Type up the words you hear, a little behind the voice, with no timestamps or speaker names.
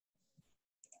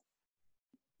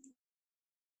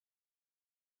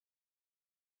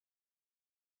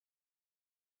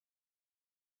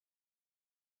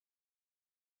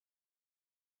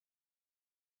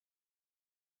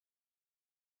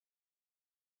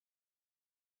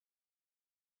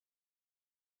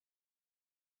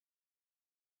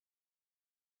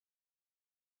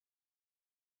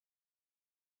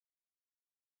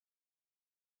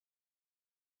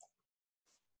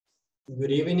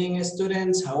Good evening,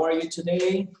 students. How are you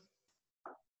today?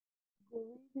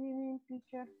 Good evening,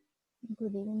 teacher.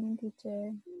 Good evening,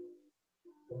 teacher.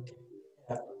 Okay.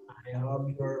 I hope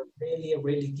you're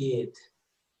really good.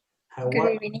 How Good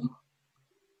are evening.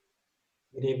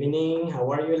 Good evening. How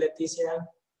are you, Leticia?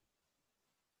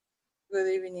 Good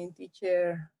evening,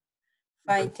 teacher.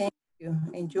 Fine, thank you.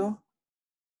 And you?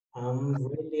 I'm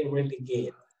really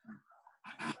good.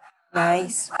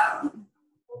 Nice.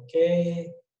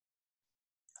 Okay.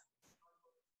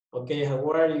 Okay, how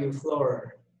are you,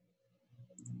 Flora?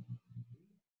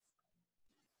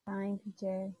 Fine,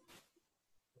 teacher.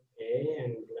 Okay,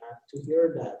 I'm glad to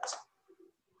hear that.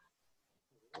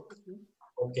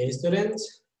 Okay,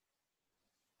 students.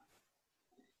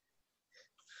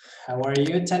 How are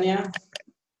you, Tanya?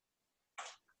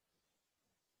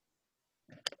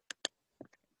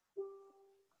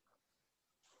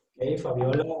 Okay,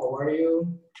 Fabiola, how are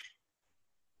you?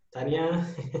 Tanya?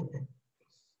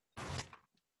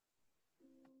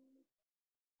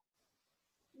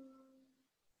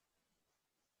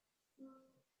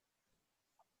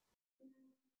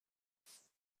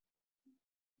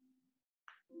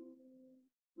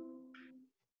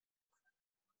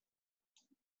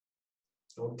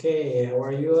 Okay, how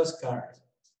are you, Oscar?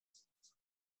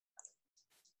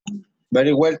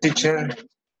 Very well, teacher.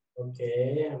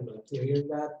 Okay, I'm glad to hear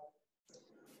that.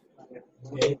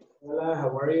 Okay, Fabiola,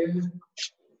 how are you?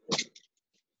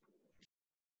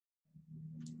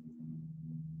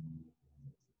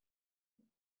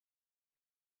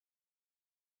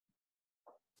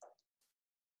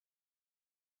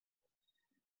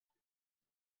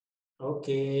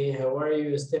 Okay, how are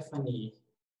you, Stephanie?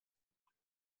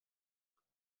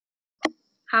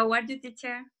 How are you,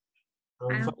 teacher?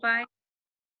 I'm fine. fine.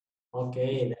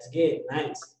 Okay, that's good.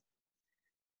 Nice.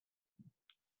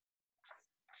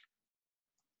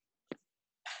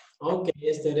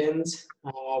 Okay, students,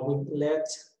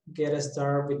 let's get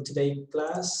started with today's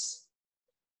class.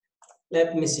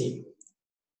 Let me see.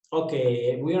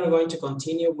 Okay, we are going to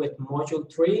continue with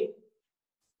module 3.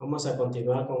 Vamos a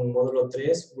continuar con módulo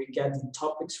 3. We got the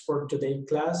topics for today's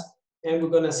class, and we're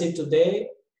going to see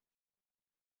today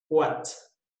what?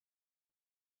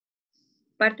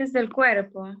 Partes del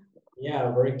cuerpo.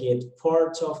 Yeah, very good.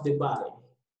 Parts of the body.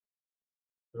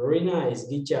 Very nice,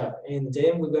 good job. And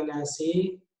then we're going to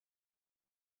see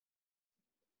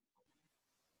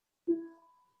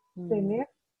Tener,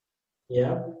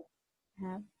 yeah.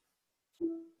 Have.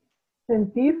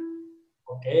 sentir,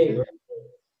 Okay, very good.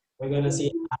 We're going to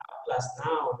see have plus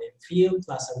noun and feel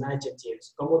plus an adjective.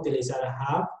 Cómo utilizar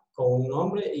have con un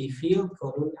nombre y feel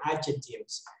con un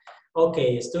adjectives.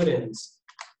 Okay, students.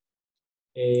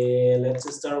 Let's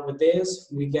start with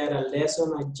this. We got a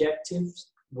lesson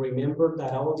adjectives. Remember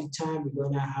that all the time we're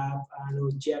going to have an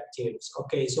adjectives.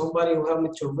 Okay, somebody who help me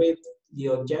to read the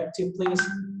adjective, please.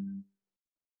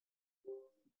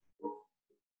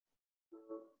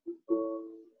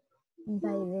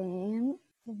 By the end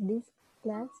of this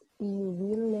class, you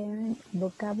will learn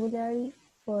vocabulary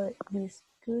for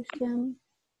discussing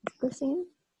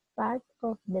part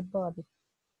of the body.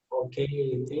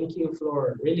 Okay, thank you,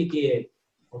 Flora. Really good.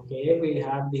 Okay, we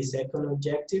have the second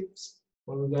objectives.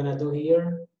 What we're gonna do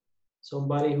here?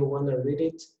 Somebody who wanna read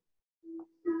it?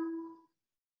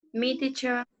 Me,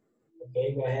 teacher.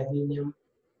 Okay, go ahead, Lilian.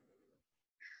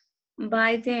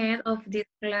 By the end of this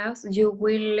class, you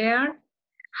will learn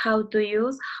how to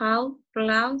use have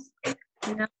plus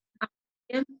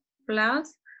noun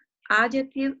plus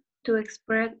adjective to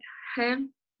express health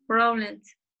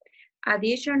problems.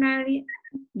 Additionally,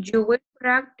 you will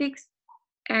practice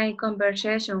a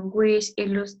conversation which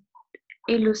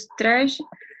illustrates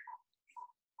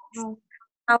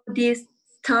how this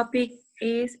topic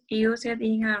is used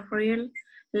in a real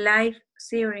life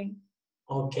setting.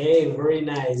 Okay, very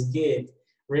nice, good.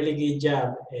 Really good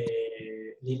job,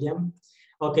 Lilian.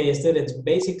 Okay, students,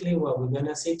 basically what we're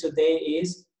gonna see today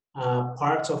is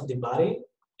parts of the body,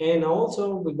 and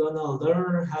also we're gonna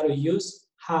learn how to use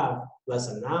have plus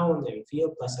a noun and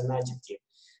feel plus an adjective.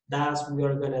 That's what we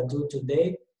are gonna do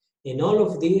today. In all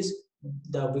of these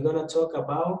that we're gonna talk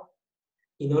about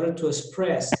in order to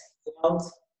express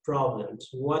health problems.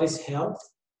 What is health?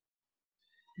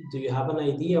 Do you have an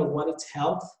idea what is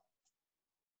health?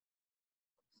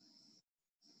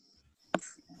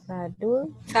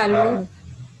 Salud. Salud.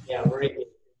 Yeah, very good.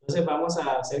 Entonces vamos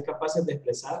a ser capaces de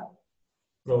expresar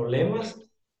problemas.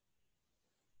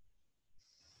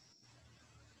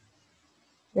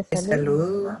 De salud.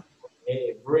 Salud.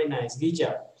 Okay, very nice, good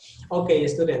job. Okay,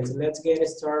 students, let's get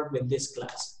started with this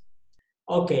class.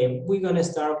 Okay, we're gonna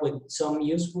start with some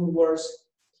useful words.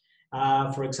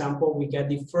 For example, we got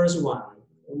the first one.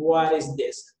 What is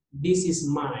this? This is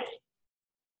my.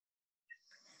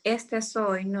 Este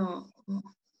soy, no.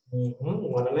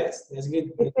 More or less. That's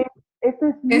good. Esto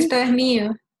es mi. Esto es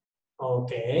mío.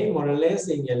 Ok, more or less,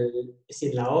 sin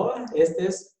la O, este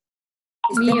es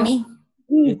Este es mí.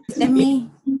 Mi. Este es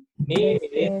mí. mi,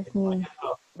 Este es mi.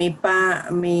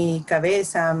 Mi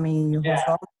cabeza, mi Yeah.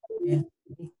 ojos.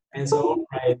 And so on,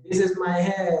 right? This is my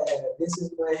hair. This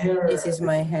is my hair. This is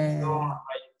my So hair. on,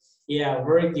 right? Yeah,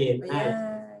 very good. Nice.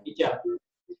 Yeah. Good job.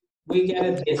 We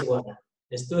get this one.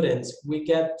 The students, we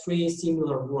get 3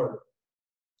 similar words.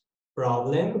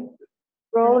 Problem,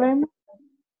 Problem.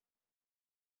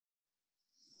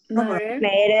 Matter.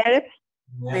 matter,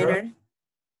 Matter.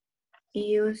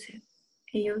 Use.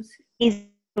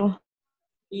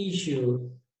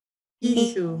 issue.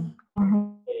 Issue.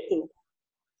 Okay.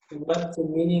 What's the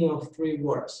meaning of 3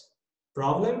 words?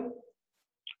 Problem,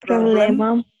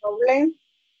 Problem. Problem.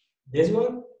 this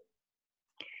one.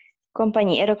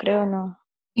 Compañero, creo no.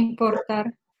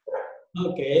 Importar.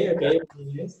 Okay,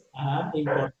 yes.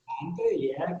 Importante,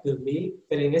 yeah, could be.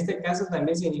 Pero en este caso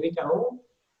también significa un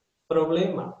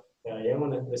problema. Pero ya es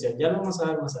una expresión. Ya lo vamos a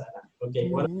ver más adelante. Okay,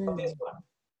 what about this one?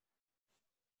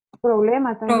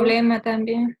 Problema también. Problema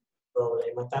también.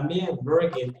 Problema también. Very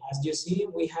good. As you see,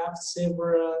 we have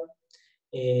several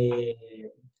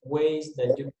ways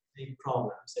that you can say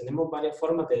problems. Tenemos varias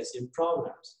formas de decir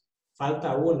problems.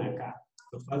 Falta una acá.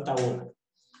 Nos falta una.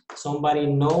 Somebody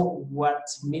know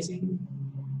what's missing?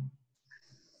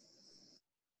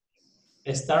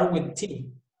 Start with T.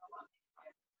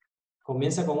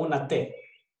 Comienza con una T.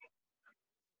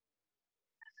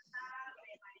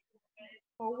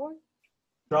 Forward.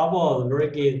 Trouble, very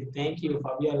good. Thank you,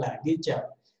 Fabiola. Good job.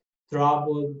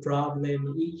 Trouble,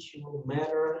 problem, issue,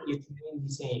 matter, it's doing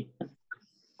the same.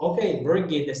 Okay, very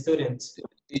good, students.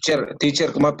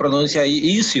 Teacher, ¿cómo pronuncia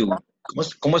ahí? Issue.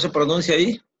 ¿Cómo se pronuncia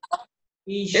ahí?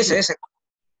 Issue. Ese.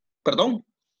 Perdón.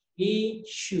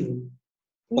 Issue.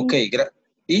 Ok,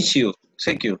 issue.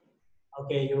 Thank you.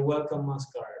 Okay, you're welcome,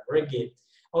 Oscar. Very good.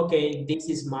 Okay, this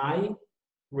is my.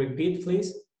 Repeat,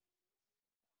 please.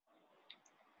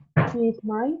 This is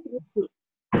my.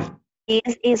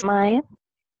 This is mine.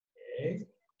 Okay,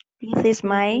 This is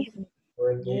my.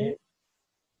 very good.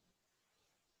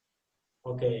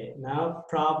 Okay, now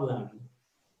problem.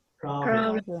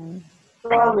 Problem.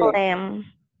 Problem.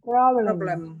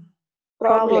 Problem.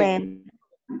 Problem.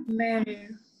 Matter.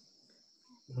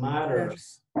 Matter.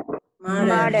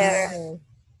 Matters.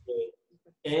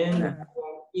 And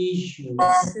issue.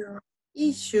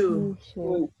 Issue.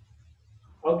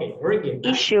 Okay, very good.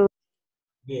 Issue.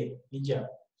 Good job.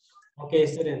 Okay,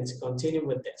 students, continue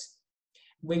with this.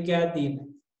 We got the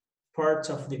parts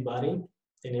of the body.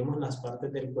 Tenemos las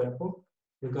partes del cuerpo.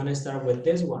 We're gonna start with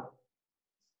this one.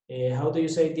 How do you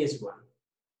say this one?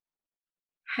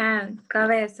 Hand.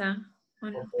 Cabeza.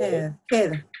 Bueno. Okay.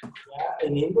 Head. Yeah,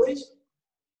 in English?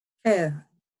 Head.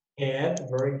 Head,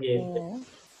 very good. Yeah.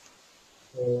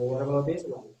 What about this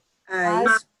one?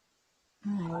 Eyes.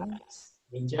 Eyes.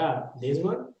 Good job. This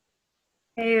one?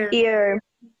 Hair. Ear.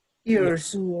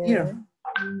 Ears. Ear.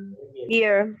 Very good.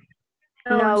 Ear.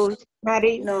 Nose.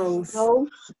 Nose.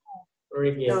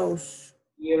 Very good. Nose.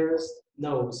 Ears,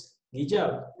 nose. Good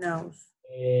job. Nose.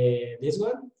 This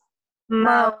one?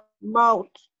 Mouth. Mouth.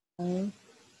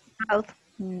 Mouth.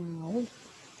 Mouth.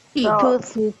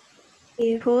 Tooth.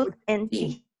 Tooth and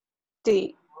teeth.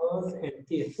 Teeth. Mouth and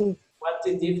teeth. Teeth. What's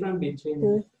the difference between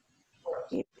Tooth.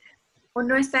 words?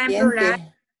 Uno está en plural.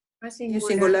 Diente. No es Y singular.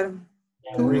 singular.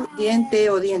 Yeah, very good. Diente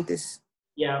o dientes.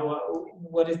 Yeah,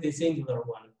 what is the singular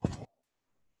one?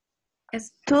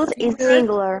 Es Tooth is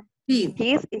singular. Teeth.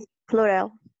 Teeth is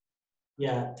plural.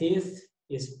 Yeah, teeth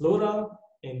is plural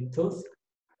and tooth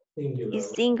singular. Is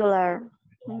singular.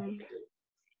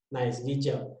 Nice, good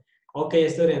job. Okay,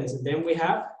 students, then we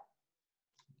have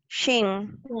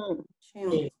Shin.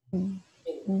 Chin.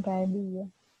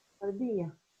 Barbilla.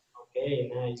 Barbilla.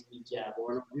 Okay, nice, good job.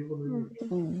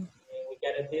 And we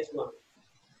got this one.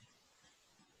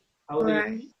 How do you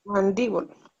right. Mandíbula.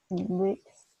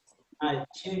 Bricks.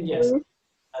 change? Yes.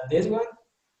 This one?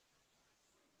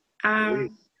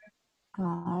 Arm.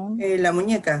 Arm. La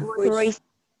muñeca. Wrist.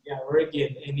 Yeah, very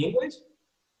good. In English?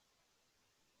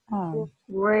 Arm.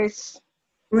 Wrist.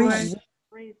 Wrist.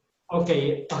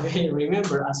 Okay,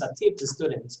 remember, as a tip to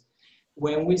students,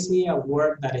 when we see a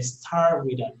word that starts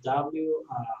with a W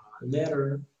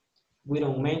letter, we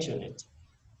don't mention it.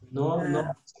 No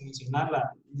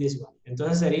mencionarla, this one.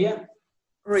 Entonces sería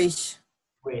Wrist.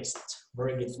 wrist.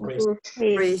 Very good, wrist.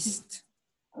 Wrist.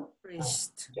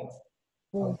 Wrist. Yeah.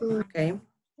 Okay.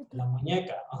 La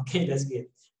muñeca, okay, that's good.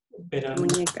 Pero no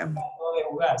Muñeca. de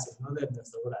jugarse, no de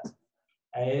restaurar.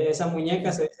 Esa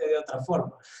muñeca se dice de otra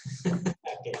forma.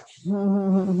 Okay.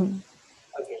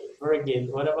 Okay, very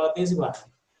good. What about this one?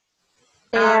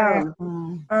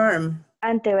 Arm. Arm.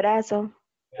 Antebrazo.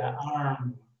 Yeah,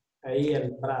 arm. Ahí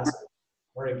el brazo.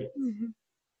 Very good.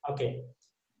 Okay.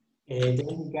 Then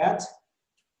we got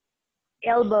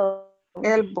Elbow.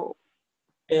 Elbow.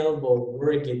 elbow.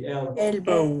 Very good. Elbow.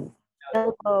 Elbow.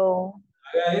 Elbow.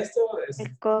 Haga esto.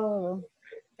 El codo.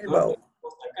 Elbow.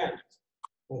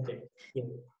 Okay. Good.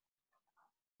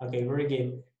 Okay, very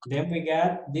good. Then we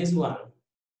got this one.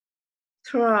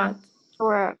 Throat.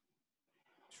 Throat.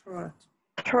 Throat.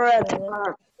 Throat.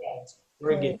 Throat.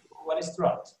 Very good. What is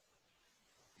throat?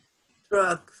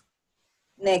 Throat.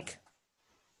 Neck.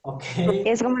 Okay.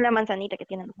 Es como la manzanita que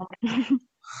tienen los hombres.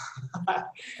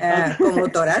 Como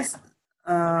tórax.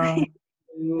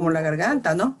 Como la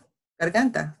garganta, ¿no?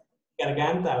 Garganta.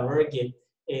 Garganta, very good.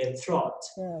 Throat.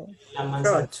 La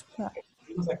manzana. Throat.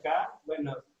 Tenemos acá,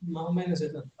 bueno, más o menos.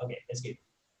 Ok, es good.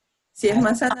 Si es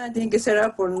manzana, tiene que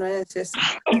ser por nueces.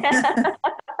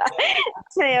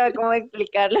 Se debe cómo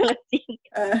explicarlo así.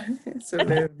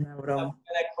 Solo es una I'm broma.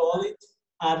 gonna call it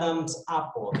Adam's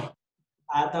apple.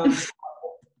 Adam's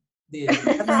apple. This.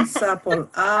 Adam's apple.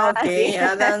 Ok,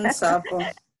 Adam's apple.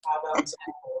 Adam's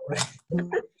apple.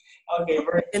 Okay,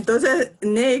 very Entonces,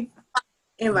 neck,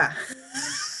 Eva.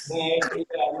 neck.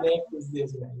 Yeah, neck is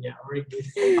this one. Yeah, very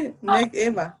good. Neck,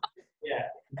 Eva. Yeah,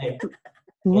 neck.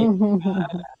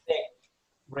 Neck.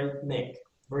 Right neck.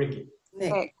 Very good.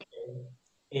 Neck.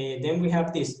 Neck. Then we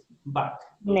have this back.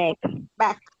 Neck.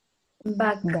 Back.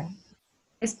 Back.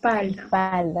 Espalda.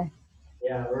 Espalda.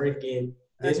 Yeah, very good.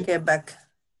 This Okay, back.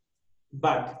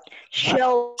 back.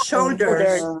 Shoulders.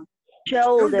 Shoulders.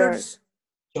 Shoulders.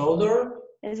 Shoulder.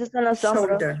 Esos son los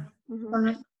hombros. Shoulder.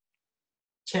 Ujú.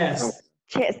 Chest.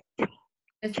 Chest.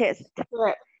 Chest.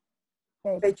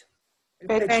 Pecho.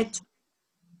 El pecho.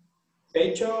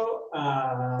 Pecho.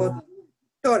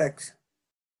 Tórax.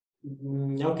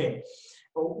 Okay.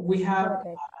 We have,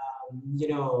 you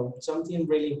know, something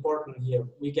really important here.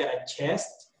 We got a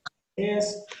chest.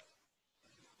 Chest.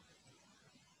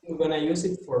 We're gonna use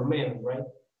it for men, right?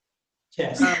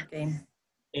 Chest. Okay.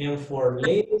 And for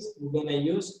ladies, we're gonna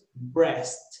use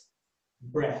breast.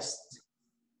 Breast.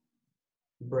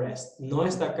 Breast. No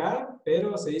está acá,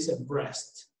 pero se dice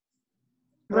breast.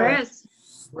 Breast.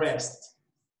 Breast.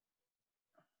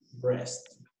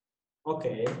 Breast.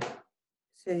 Okay.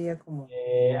 Sería como.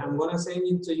 I'm gonna send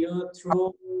it to you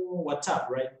through WhatsApp,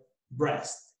 right?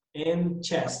 Breast and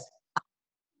chest.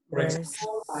 For Breast.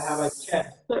 example, I have a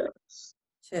chest.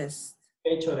 Chest.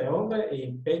 Pecho de hombre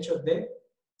y pecho de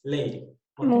lady.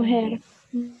 Okay. Mujer.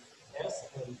 Yes,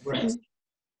 and breast.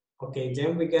 Okay,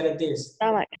 then we got this.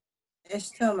 Stomach.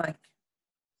 Stomach.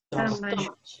 Stomach.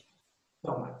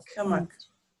 Stomach. Stomach. Stomach.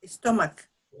 Stomach.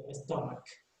 Stomach.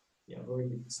 Yeah, very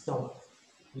good. Stomach.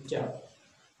 Good job.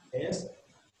 Yes.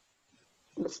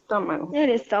 The stomach. El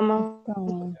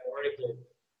estómago. Very good.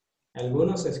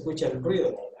 Algunos escuchan el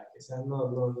ruido, ¿verdad? Quizás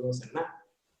no sé nada.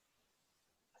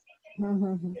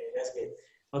 Okay, that's good.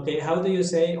 Okay, how do you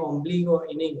say ombligo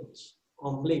in English?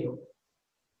 Ombligo.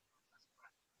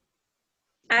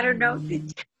 I don't know. You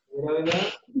don't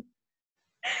know?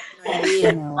 No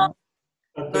idea. No.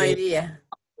 Okay, No idea.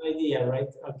 no idea, right?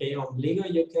 Okay, ombligo,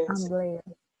 you can say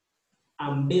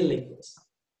umbilicus.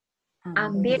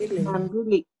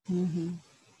 Umbilic.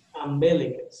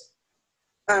 Umbilicus.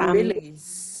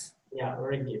 Umbilicus. Yeah,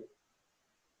 very good.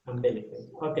 Umbilicus.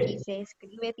 Okay. Se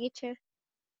escribe, teacher.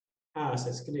 Se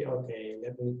escribe. Okay,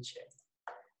 let me check.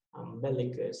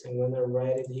 Umbilicus. I'm gonna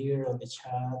write it here on the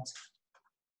chat.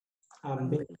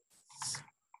 Umbilicus.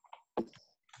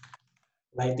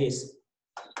 Like this.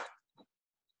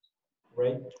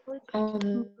 Right?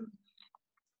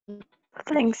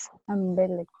 Thanks.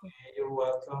 Umbilical. You're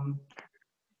welcome.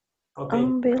 Okay.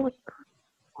 Umbilical.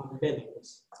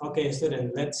 Umbilicus. Okay,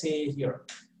 student, let's see here.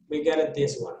 We got it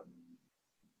this one.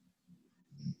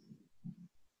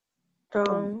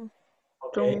 Tongue.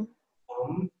 Okay.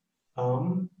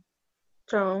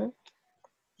 Tongue.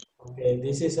 Okay,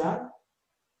 this is a?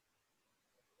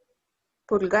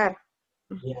 Pulgar.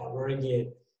 Yeah, very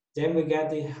good. Then we got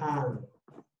the hand.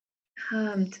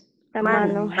 Hand. La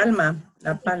mano. Palma.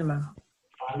 La palma.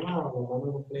 Palma o la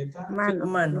mano completa. Mano.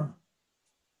 Mano.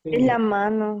 Es la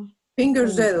mano.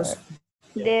 Fingers, dedos.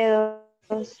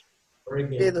 Dedos. Very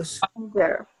good. Dedos.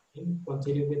 Finger.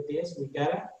 Continue with this. We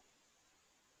got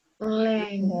a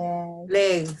Leg.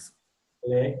 Legs.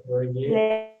 leg. Very good.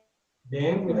 Leg.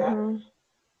 Then we have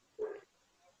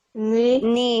Knee.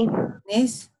 Knee.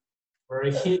 Knees.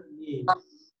 very good. Knee.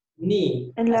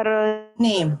 Knee. Es la rodilla.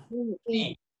 Knee.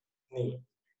 Knee. Knee.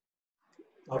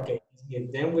 Okay, that's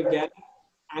good. Then we got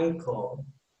Ankle.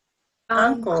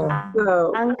 Ankle.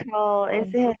 Go. Uncle,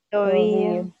 ese es el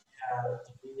Tobillo.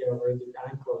 tobillo. Very good.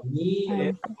 Ankle. Knee.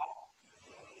 Ankle.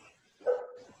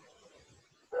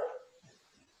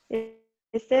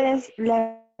 Ese es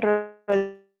la La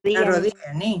rodilla.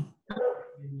 rodilla, knee.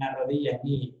 La rodilla.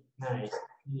 Knee. Nice.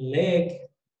 Leg.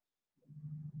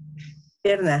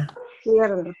 Pierna.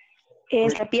 Pierna.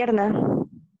 Es la pierna.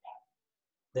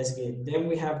 That's good. Then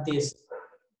we have this.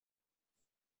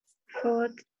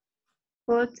 Foot.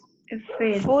 Foot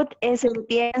es el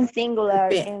pie en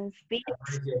singular El pie. and feet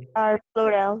Very good. are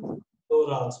plural.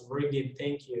 Plurals. Very good.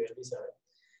 Thank you, Elizabeth.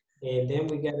 And then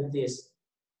we got this.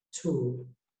 Two.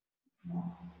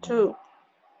 Two.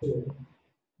 Two.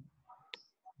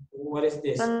 What is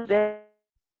this? Son de-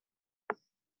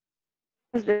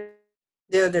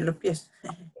 Dedos de los pies.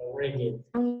 Very good.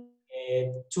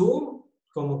 Two,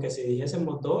 como que si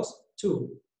dijésemos dos,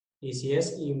 two. Y si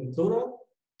es in plural,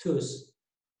 twos.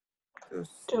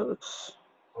 Toes.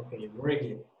 Okay, very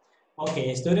good.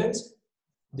 Okay, students,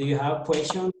 do you have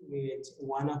questions with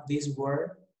one of these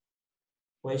words?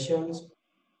 Questions?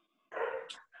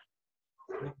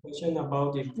 Any question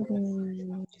about the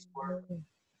this word?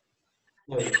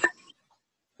 No,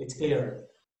 it's clear.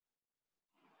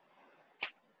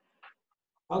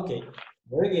 Okay,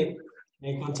 very good.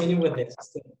 And continue with this,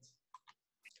 students.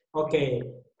 Okay,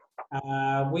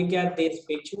 we got this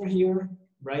picture here,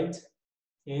 right?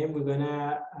 And we're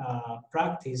gonna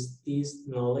practice this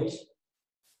knowledge.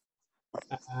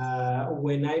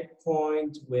 When I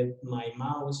point with my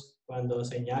mouse, cuando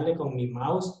señale con mi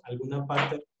mouse alguna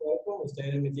parte del cuerpo,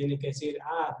 ustedes me tienen que decir,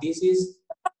 this is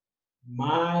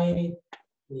my,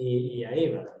 y ahí,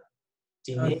 ¿verdad?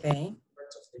 Sin Okay.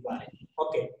 parts of the body.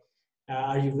 Okay,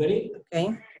 are you ready?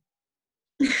 Okay.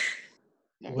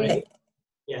 Ready?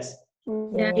 Yes.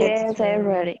 Yes, I'm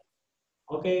ready.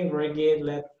 Okay, very good.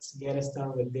 Let's get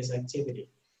started with this activity.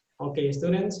 Okay,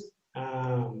 students.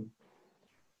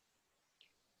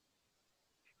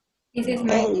 This is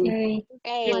my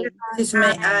eye. This is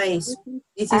my eyes.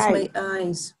 This is my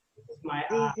eyes. My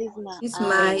This is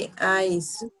my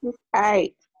eyes.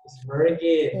 I. It's very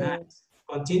good. Nice.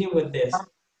 Continue with this.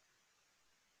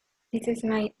 This is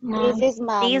my mouth. This is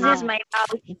my mouth.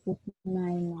 This is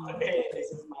my mouth. Okay,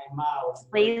 this is my mouth.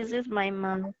 This is my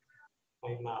mouth.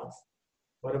 My mouth.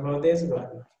 What about this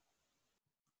one?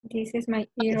 This is my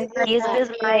ear. This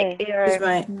is my This is ear.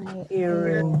 my My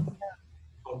earring.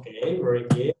 Okay, very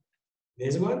good.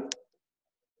 This one?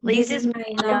 This is my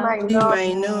My nose. This is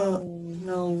my Nose.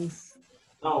 nose.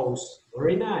 Nose.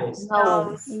 Very nice.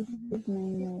 nose. This is my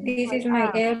nose. This is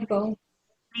my elbow.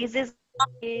 This is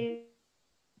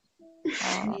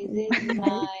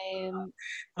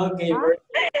Okay, very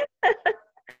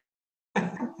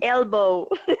elbow.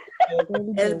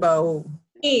 Elbow.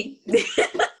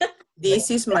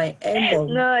 This is my elbow.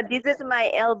 No, this is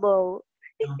my elbow.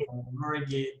 very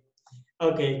good.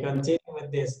 Okay, continue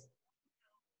with this.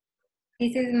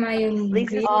 This is my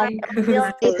This is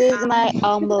umbilical. this is my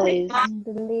umbilic.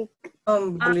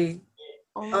 Umbilic.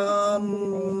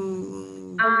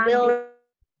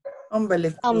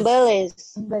 Umbilicus.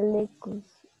 Umbilicus. Umbilicus.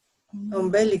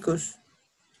 Umbilicus.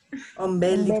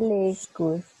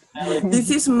 Umbilicus. Umbilicus. This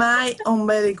is my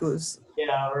umbilicus.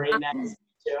 Yeah, very nice.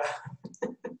 Yeah,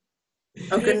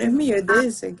 Aunque no es mío, es de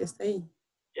ese que está ahí.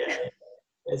 yeah,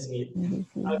 that's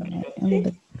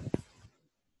good.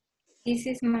 This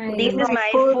is my This is my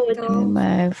foot.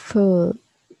 my foot.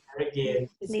 Very good.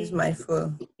 This is my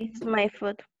foot. This is my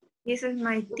foot. This is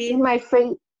my This is teeth. my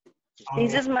feet.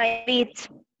 This is my feet.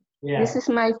 Yeah, This is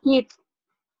my feet.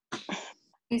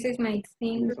 This is my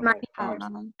finger. My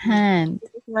Hand.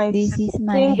 My This is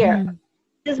my finger. hand.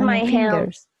 This is my hand.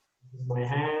 Fingers. my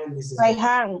hand. This is My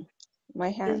hand. My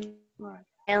hand.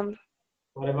 And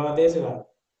What about this one?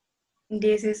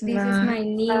 This is This is my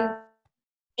knee.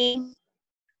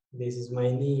 This is my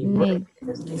knee. Knee.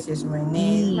 This is my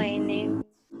name. my name.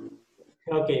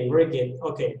 Okay, very good.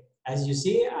 Okay, as you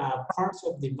see, parts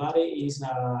of the body is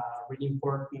really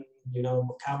important,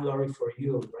 vocabulary for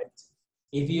you, right?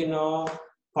 If you know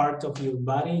part of your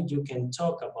body, you can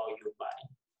talk about your body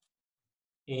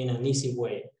in an easy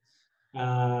way.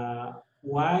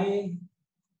 Why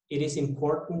it is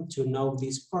important to know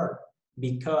this part?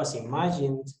 Because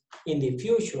imagine in the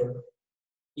future,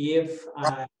 if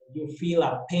you feel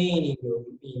a pain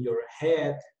in your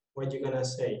head, what you're gonna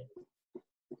say?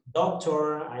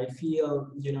 Doctor, I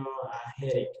feel, a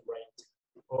headache, right?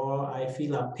 Or I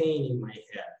feel a pain in my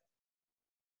head.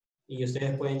 Y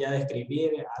ustedes pueden ya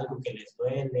describir algo que les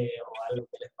duele o algo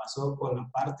que les pasó con la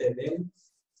parte del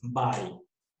body,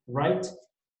 right?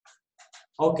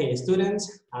 Okay,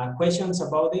 students, questions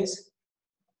about this?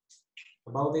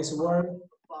 about this word?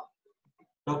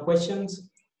 No questions?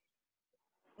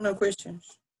 No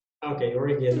questions. Okay,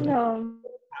 very good. No.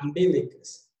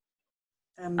 Umbilicus.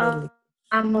 Umbilical.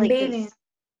 Umbilical.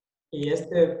 Y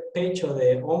este pecho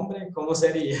de hombre, ¿cómo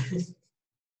sería?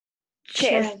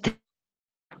 Chest.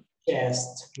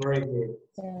 Chest. Very good.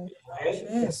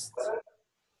 Chest.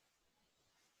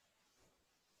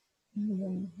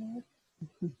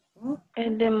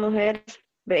 El de mujer,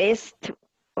 breast.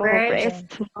 O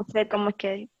breast. No sé cómo es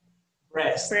que.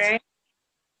 Breast. Breast.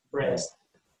 Breast.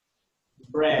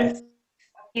 Breast.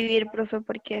 Escribir, profe,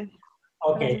 porque.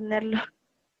 Okay. Tenerlo.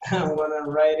 I'm gonna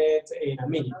write it in a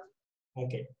minute.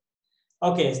 Okay.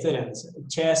 Okay, students,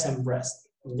 chest and breast.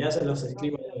 Ya se los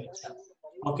escribo en el chat.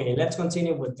 Okay, let's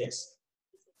continue with this.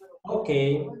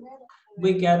 Okay,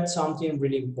 we got something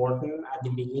really important at the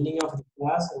beginning of the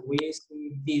class. We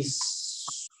see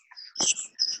this.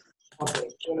 Okay,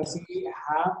 we're gonna see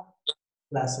have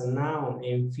plus a noun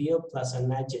and feel plus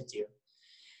an adjective.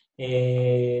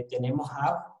 Tenemos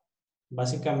have,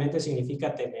 básicamente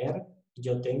significa tener,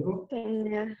 yo tengo.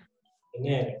 Tener.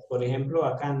 Tener, por ejemplo,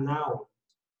 acá noun,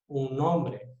 un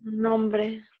nombre.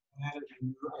 Nombre.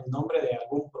 El nombre de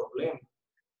algún problema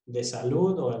de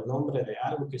salud o el nombre de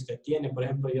algo que usted tiene. Por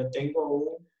ejemplo, yo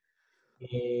tengo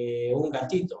un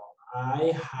gatito.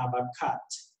 I have a cat.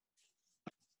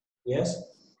 Yes.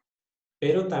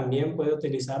 Pero también puede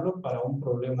utilizarlo para un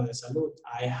problema de salud.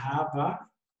 I have a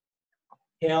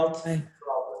health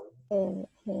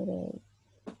problem.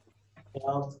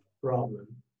 Health problem.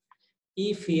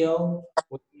 Y feel,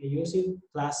 we use it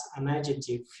plus an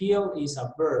adjective. Feel is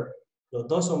a verb. Los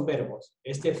dos son verbos.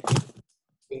 Este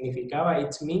significaba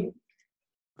it's mean.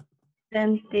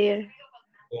 Sentir.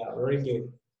 Yeah, very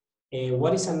good.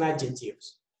 What is an adjective?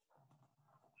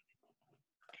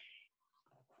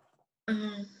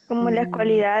 Como las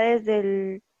cualidades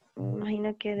del.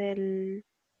 Imagino que del.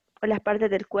 O las partes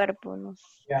del cuerpo, ¿no?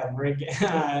 Yeah, very good.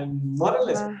 More or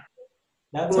less.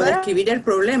 That's Como it. describir el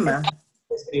problema.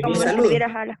 Describir Como el salud. describir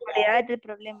ajá, las cualidades del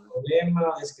problema.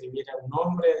 problema, describir a un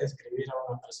hombre, describir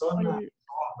a una persona.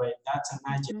 Oh, right, that's an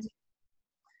adjective.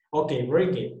 Okay, very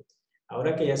good.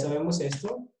 Ahora que ya sabemos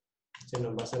esto, se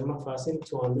nos va a ser más fácil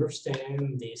to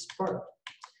understand this part.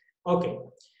 Okay,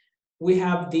 we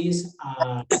have these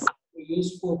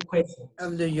useful questions. How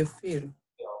do you feel?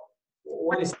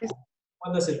 What is that?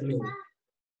 What does it mean?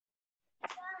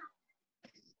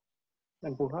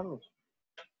 Empujarlos.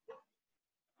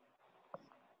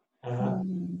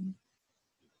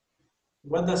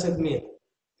 What does it mean?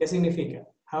 ¿Qué significa?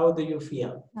 How do you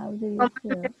feel? How do you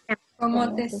feel?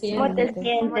 ¿Cómo te ¿Cómo te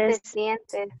sientes?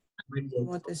 sientes? Very good.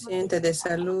 ¿Cómo te sientes de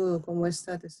salud? ¿Cómo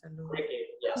estás de salud? Very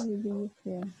good, yes. How do you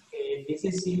feel? This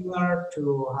is similar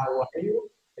to how are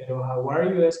you, pero how are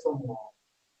you es como,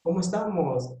 ¿cómo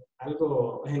estamos?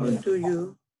 Algo How general. do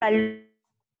you? But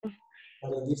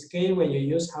in this case, when you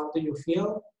use how do you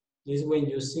feel, is when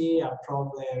you see a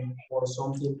problem or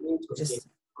something interesting Yes.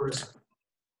 person,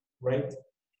 right?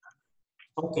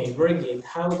 Okay, very good.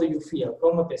 How do you feel?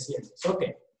 ¿Cómo te sientes?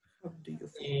 Okay. How do you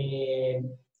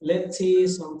feel? Let's see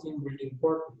something really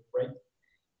important, right?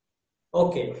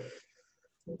 Okay,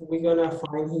 we're gonna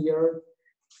find here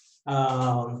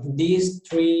these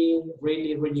three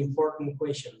really important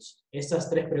questions. Estas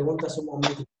tres preguntas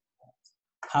sumamente importantes.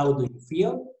 How do you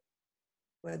feel?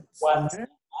 What's the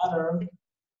matter?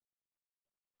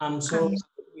 I'm sorry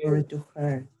to hear. Sorry to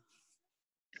hear.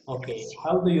 Okay,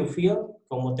 how do you feel?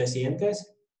 ¿Cómo te sientes?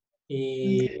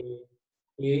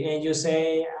 And you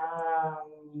say,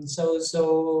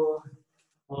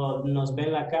 nos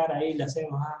ven la cara y le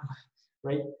hacemos,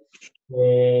 right?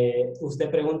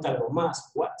 Usted pregunta algo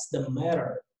más. What's the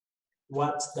matter?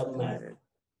 What's the matter?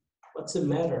 What's the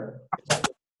matter?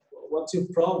 What's your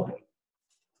problem?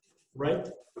 Right?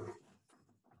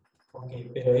 Ok,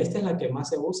 pero esta es la que más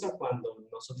se usa cuando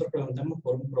nosotros preguntamos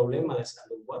por un problema de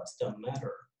salud. What's the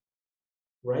matter?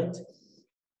 Right?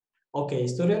 Ok,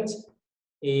 students.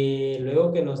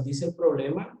 Luego que nos dice el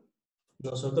problema,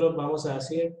 nosotros vamos a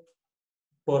decir,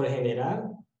 por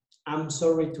general, I'm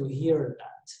sorry to hear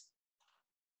that.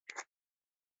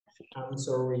 I'm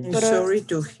sorry. I'm sorry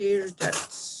to hear that.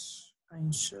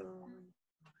 I'm sorry.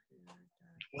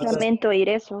 Lamento oír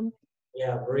eso.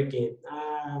 Yeah, very good.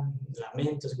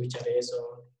 Lamento escuchar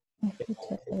eso.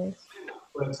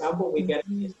 For example, we get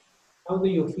this. How do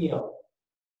you feel?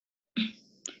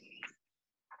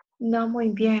 No muy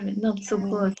bien, not so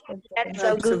good. That's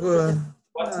so Not so good. good.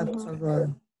 What's Not so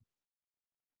good.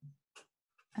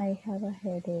 I have a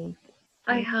headache.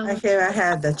 I I have have a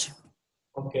headache.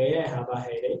 Okay, I have a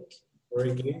headache.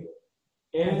 Very good.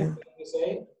 And you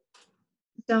say,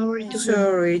 Sorry I'm to hear.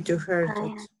 sorry to hear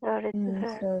I'm that. sorry to I'm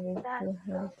hear sorry that. to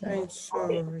hear that. I'm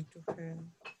sorry to hear.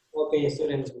 Okay,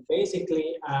 students,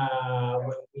 basically,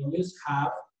 when we use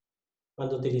have,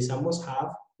 cuando utilizamos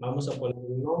have, vamos a poner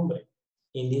un nombre.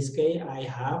 In this case, I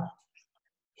have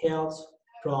health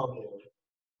problem.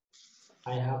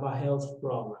 I have a health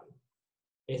problem.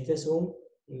 Este es un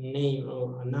name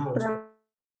or announcement.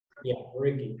 Yeah,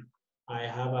 Ricky. I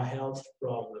have a health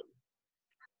problem.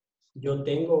 Yo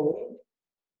tengo un,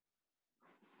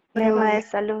 Problema de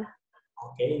salud.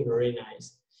 okay, very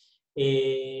nice.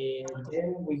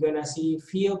 Then we're gonna see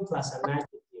field plus an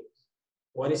adjective.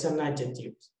 What is an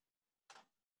adjective?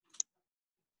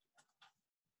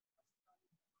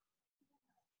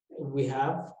 We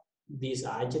have this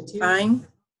adjective, Fine,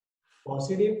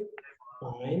 positive,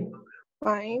 fine,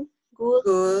 Fine, good,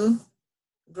 good,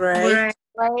 great,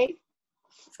 great,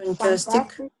 fantastic,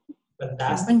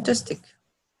 fantastic. fantastic,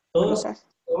 Todos fantastic.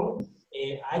 son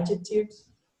adjectives.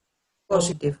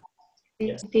 positive,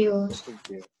 Yes. Dios.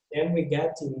 Then we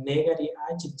got the negative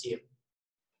adjective.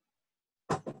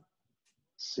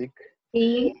 Sick,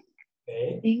 Y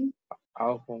Okay,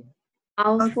 awful,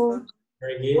 awful.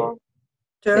 very good.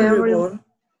 terrible,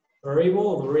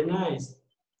 Horrible, very nice.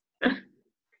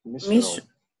 miserable,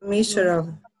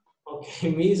 miserable,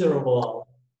 Okay, miserable.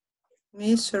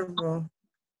 miserable.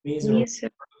 Miserable.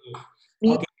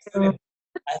 Okay, students,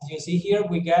 as you see here,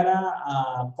 we got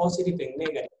a positive and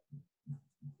negative.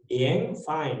 Bien,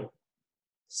 fine.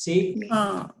 Sick,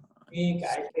 Ah, sick,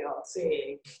 I feel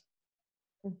sick.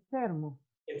 Enfermo.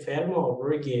 Enfermo,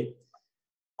 very good.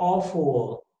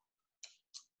 Awful,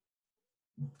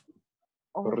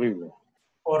 horrible,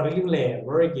 horrible,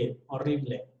 very good.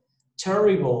 Horrible.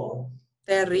 Terrible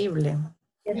terrible,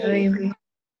 Terrible.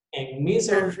 and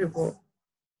miserable. terrible,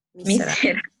 miserable.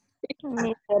 Miserable.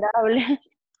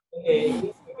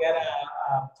 We got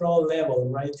a pro level,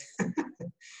 right?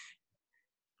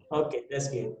 Okay, that's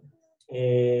good.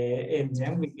 And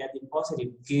then we get the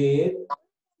positive. Good,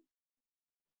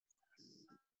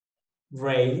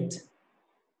 great,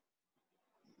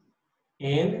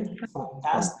 and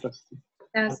fantastic.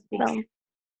 fantastic, Fantastic.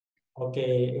 Ok,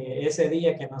 ese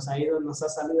día que nos ha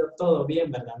salido todo bien,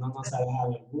 ¿verdad? No nos ha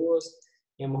dejado el bus,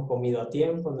 hemos comido a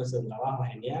tiempo, nuestro trabajo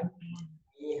genial.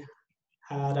 We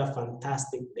had a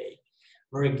fantastic day.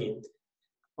 Very good.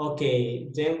 Okay,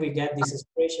 then we got this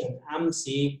expression, I'm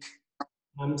sick,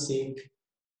 I'm sick.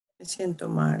 Me siento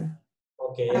mal.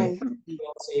 Okay, Ay. feel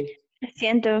sick, Me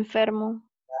siento enfermo.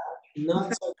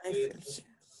 not so I good, feel sick.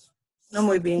 No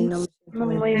muy bien, no me siento No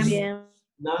muy bien.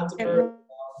 not very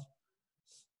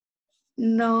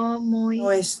No muy.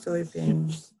 No estoy bien.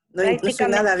 No, no estoy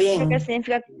Prácticamente nada creo que bien.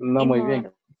 significa no muy bien,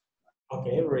 mismo.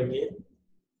 Okay, very good.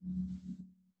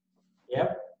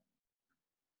 Yep.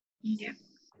 Yeah.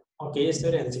 Okay,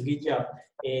 students, good job.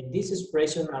 These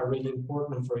expressions are really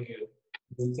important for you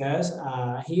because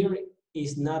here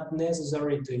is not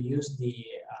necessary to use the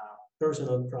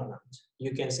personal pronouns.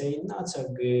 You can say not so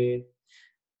good,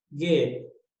 good,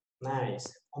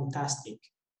 nice, fantastic.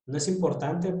 No es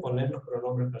importante poner los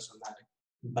pronombres personales.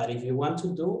 But if you want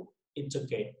to do, it's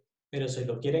okay. Pero si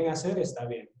lo quieren hacer, está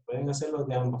bien. Pueden hacerlo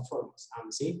de ambas formas.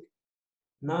 I'm sick,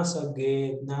 not so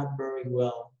good, not very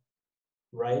well,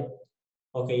 right?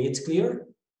 Okay, it's clear?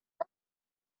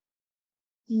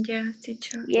 Yeah,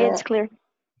 teacher. Yeah, it's clear.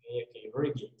 Okay,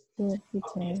 very good. Yes,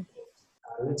 Okay, teacher.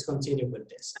 let's continue with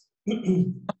this.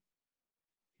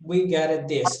 We got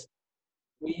this.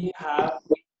 We have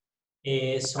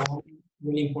some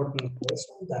really important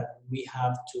questions that we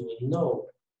have to know.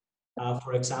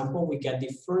 For example, we got the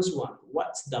first one.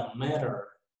 What's the matter?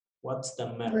 What's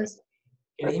the matter?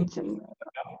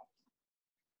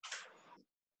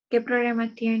 ¿Qué problema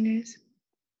tienes?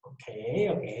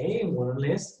 Okay, more or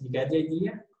less. You got the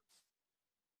idea?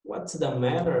 What's the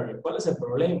matter? ¿Cuál es el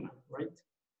problema? Right?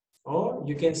 Or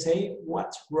you can say,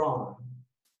 what's wrong?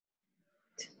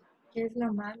 ¿Qué es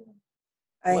lo malo?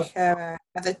 I have a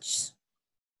headache.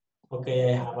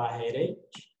 Okay, I have a headache.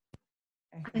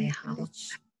 I have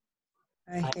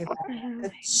a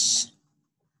headache.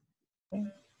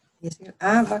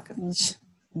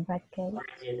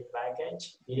 Baggage.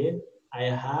 Baggage. Good.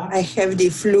 I have the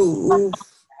flu.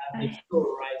 The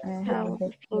flu, right? I Have have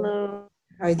the flu.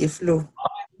 I have the flu.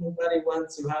 Nobody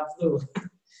wants to have flu.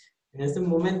 En este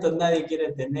momento nadie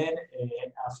quiere tener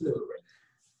a flu, right?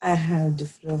 I have the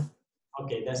flu.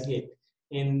 Okay, that's good.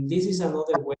 And this is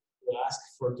another way to ask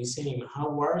for the same.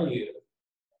 How are you?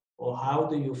 Or how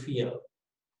do you feel?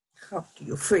 How do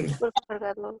you feel?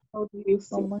 How do you feel?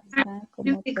 ¿Cómo está?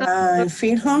 ¿Cómo te I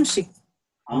feel homesick.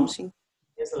 Homesick.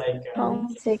 It's like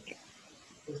Homesick.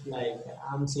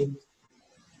 I'm sick.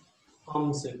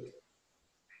 Homesick.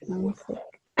 Homesick.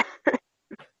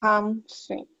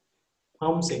 Homesick.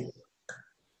 Homesick.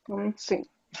 Homesick.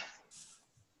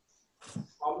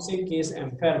 Homesick is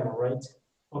enfermo, right?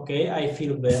 Okay, I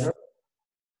feel better.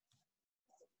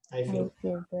 I I feel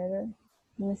feel better.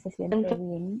 No se siente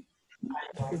bien.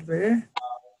 Feel better.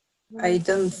 I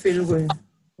don't feel good.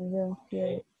 I don't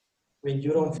feel when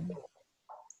you don't feel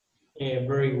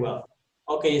very well.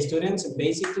 Okay, students,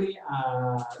 basically,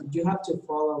 you have to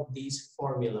follow this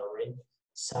formula, right?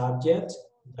 Subject,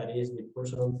 that is the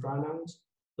personal pronouns,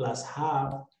 plus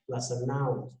have, plus a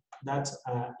noun. That's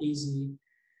an easy,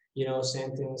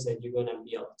 sentence that you're gonna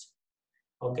build.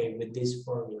 Okay, with this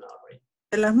formula, right?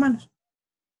 De las manos.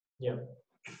 Yeah.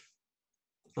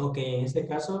 Ok, en este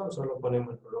caso solo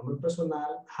ponemos el pronombre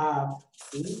personal, have,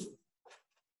 y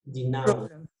the noun.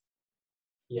 Problem.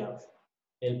 Yeah.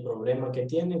 El problema que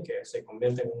tiene que se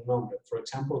convierte en un nombre. For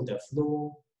example, the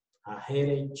flu, a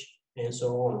headache, and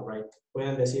so on, right?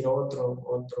 Pueden decir otro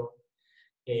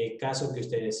caso que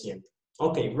ustedes sienten.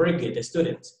 Okay, very good,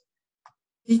 students.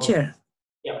 Teacher,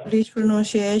 Yeah. please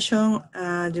pronunciation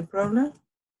the problem.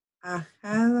 A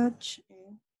headache.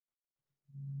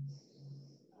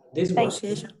 This one.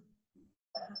 Pronunciation.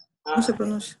 ¿Cómo se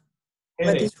pronuncia? What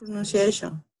Headache. is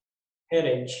pronunciation?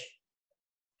 Headache.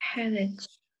 Headache.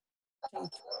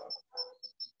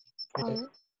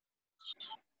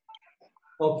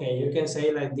 Okay, you can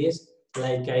say like this,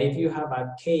 like if you have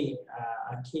a key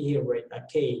here, right? A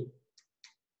K.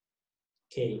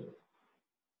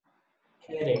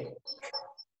 Headache.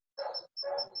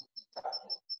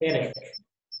 Headache.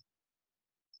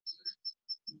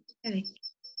 Headache.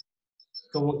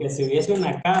 Como que si hubiese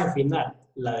una K al final,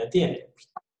 la detiene.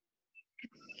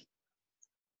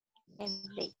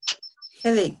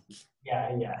 Headache.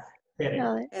 Yeah.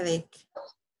 Headache. Headache.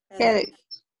 Headache.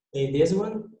 Say this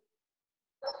one.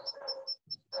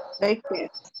 Bake.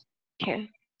 Okay.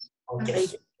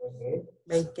 Bake. Okay.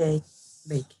 Bake cake.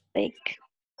 Bake. Bake.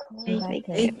 backache.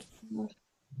 Bake.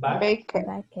 Bake.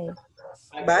 Backache.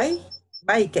 Bike.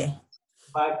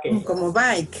 Backache. Como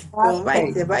bike. Como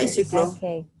bike de bicycle.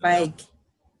 Backache. Bike.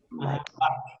 Back.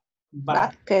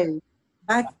 Backache.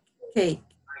 Back cake.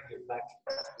 Back.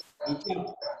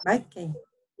 Back cake.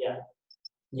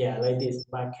 Yeah, like this.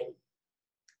 Backache.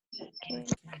 Okay.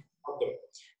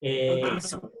 Okay.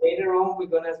 Later on, we're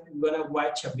gonna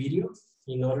watch a video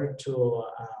in order to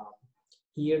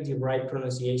hear the right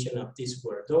pronunciation of this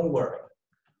word. Don't worry.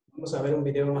 Vamos a ver un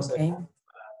video más Okay. adelante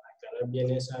para aclarar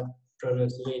bien esa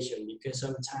pronunciation because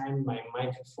sometimes my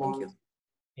microphone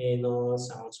no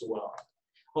sounds well.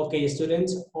 Okay,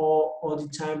 students, all the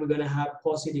time we're gonna have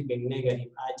positive and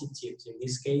negative adjectives. In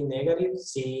this case, negative,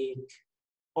 sick,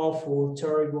 awful,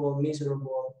 terrible,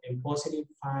 miserable, and positive,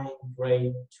 fine,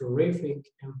 great, terrific,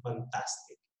 and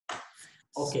fantastic.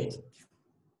 Okay.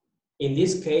 In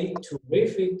this case,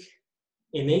 terrific,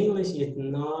 in English, it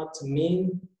not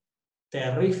mean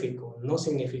terrífico, no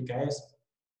significa eso.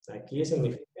 Aquí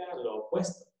significa lo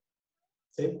opuesto.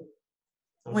 ¿Sí?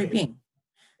 Okay. Muy bien.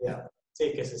 Yeah.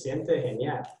 Sí, que se siente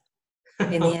genial.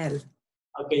 Genial.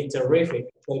 Okay, terrific.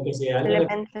 Porque si alguien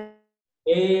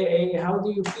how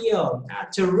do you feel?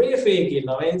 Terrific. Y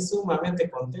lo ven sumamente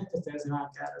contento. Ustedes se van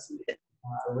a quedar así.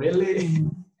 Really?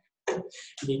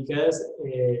 Because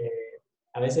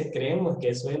a veces creemos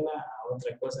que suena a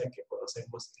otra cosa que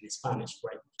conocemos en Spanish,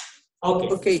 right?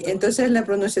 Okay. Ok, entonces la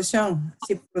pronunciación,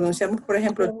 si pronunciamos, por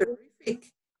ejemplo,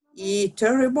 terrific y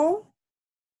terrible,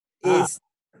 es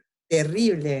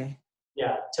terrible.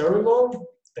 Yeah, terrible,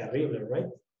 terrible, right?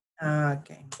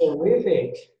 Okay.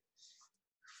 Terrific.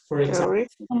 For example.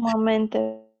 Un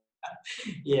momento.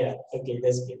 Yeah, okay,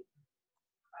 that's good.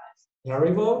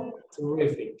 Terrible,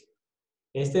 terrific.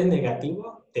 Este es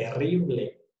negativo,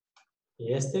 terrible.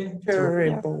 Y este,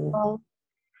 Terrible.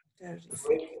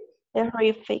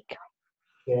 Terrific.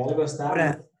 que algo está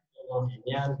Ahora,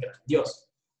 genial, grandioso.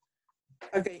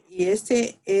 ok, y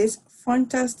este es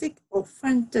fantastic o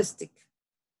fantastic.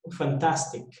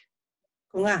 Fantastic.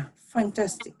 Con A,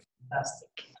 fantastic. Fantastic.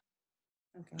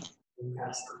 Okay.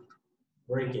 Fantastic.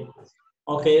 Very good.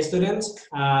 Okay, students,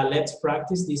 let's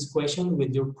practice this question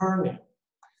with your partner.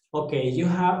 Okay,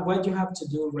 what you have to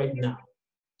do right now.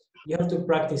 You have to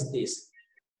practice this.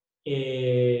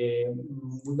 We're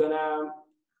gonna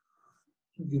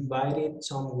divide it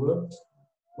some groups.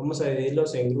 Vamos a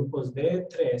dividirlos en grupos de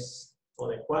 3 o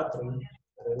de 4.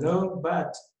 I don't know,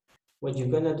 but what you're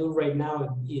gonna do right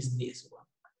now is this one.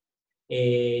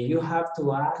 You have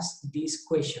to ask this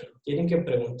question. Tienen que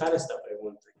preguntar esta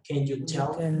pregunta. Can you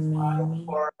tell me 5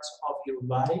 parts of your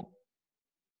body?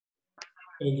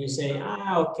 And you say,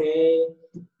 okay,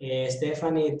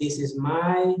 Stephanie, this is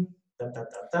my ta, ta,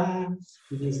 ta, ta.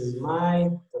 This is my,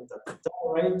 ta, ta, ta, ta,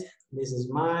 right? This is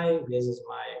my,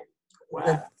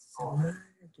 wow. How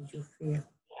do you feel?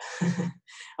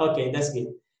 Okay, that's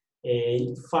good.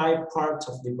 5 parts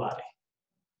of the body.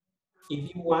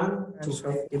 If you want to, Parts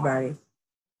of the body.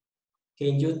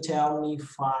 can you tell me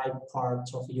 5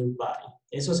 parts of your body?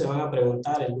 Eso se van a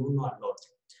preguntar el uno al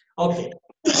otro. Okay.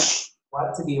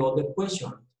 What's the other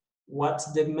question?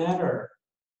 What's the matter?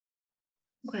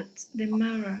 What's the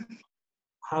matter?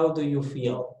 How do you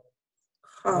feel?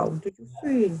 How do you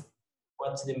feel?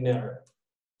 What's the matter?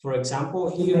 For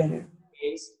example, here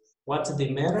is what's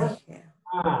the matter?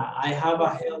 I have a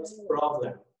health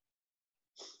problem.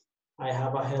 I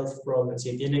have a health problem.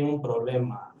 Si tienen un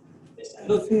problema de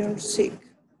salud. I feel sick.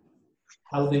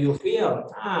 How do you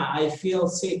feel? I feel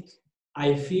sick.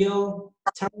 I feel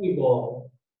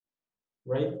terrible.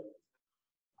 Right?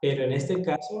 Pero en este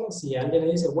caso, si alguien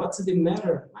le dice, what's the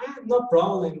matter? No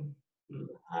problem.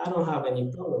 I don't have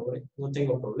any problem, right? No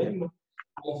tengo problema.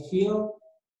 I feel,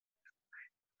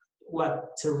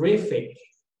 what? Terrific.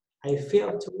 I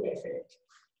feel terrific.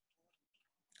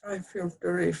 I feel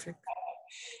terrific.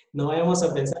 No vayamos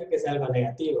a pensar que es algo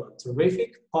negativo.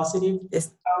 Terrific, positive,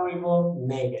 terrible,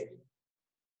 negative.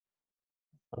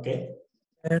 Okay?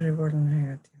 Terrible,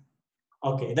 negative.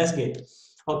 Okay, that's good.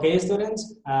 Okay,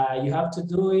 students, you have to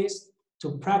do is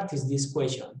to practice this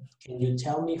question. Can you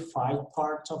tell me 5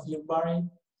 parts of your body?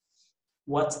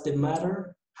 What's the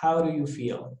matter? How do you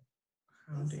feel?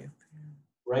 How do you feel?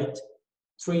 Right?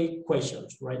 3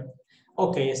 questions, right?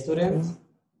 Okay, students.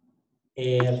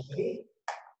 Ready?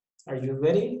 Are you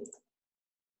ready?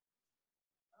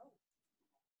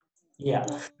 Yeah,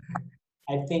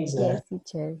 I think so. Yes,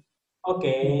 teacher.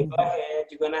 Okay, go ahead.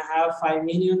 You're gonna have 5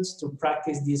 minutes to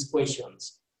practice these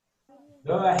questions.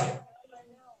 Go ahead.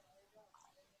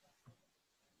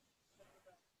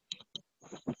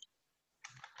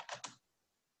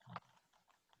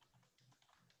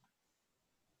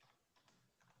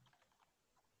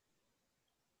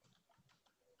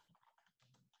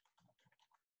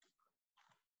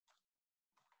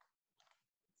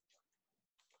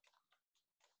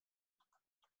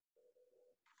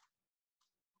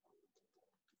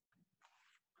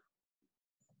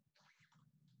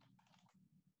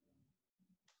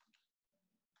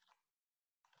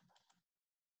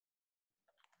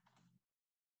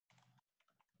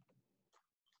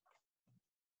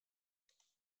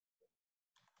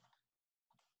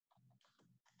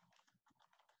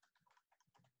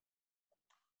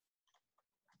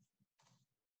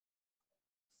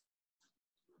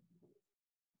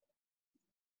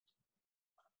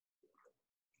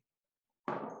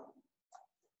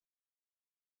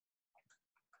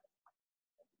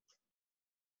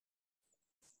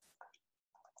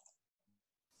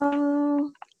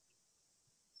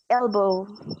 Elbow.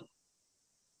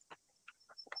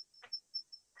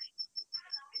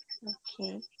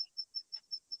 Okay.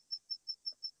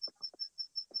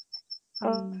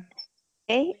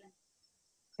 Okay.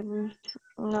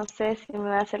 No sé si me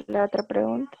va a hacer la otra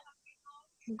pregunta.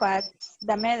 What's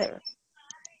the matter?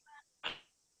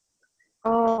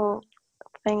 Oh,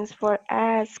 thanks for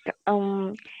ask.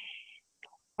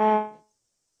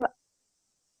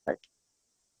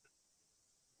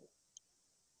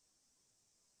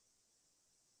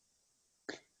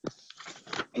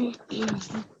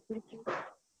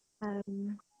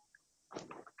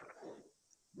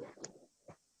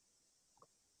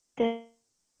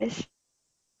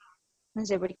 No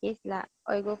sé por qué la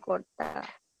oigo cortada.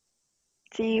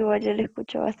 Sí, igual yo le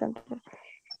escucho bastante Yo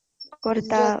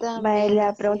cortada. Vaya, también la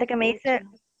las pregunta que me hice.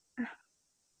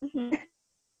 escucho.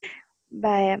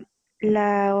 Vaya,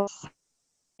 la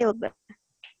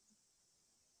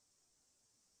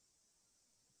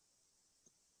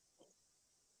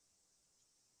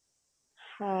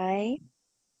Hi.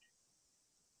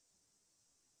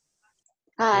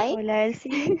 Hi. Hola,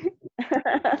 Elsie.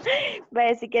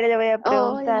 Vaya, si quiere le voy a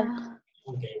preguntar. Hola.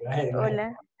 Okay, go ahead.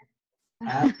 Hola.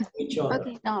 Each other.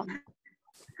 Okay, no.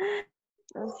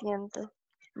 Lo siento.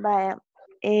 Vaya.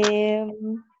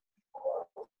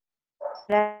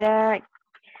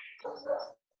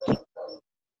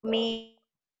 Me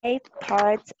 8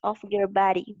 parts of your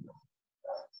body.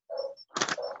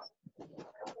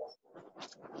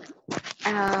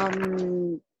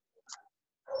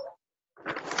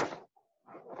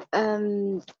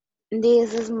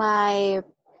 This is my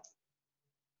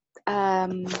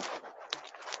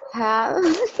have.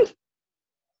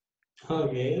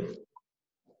 Okay.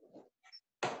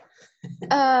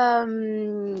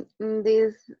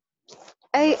 This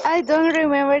I don't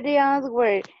remember the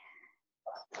answer.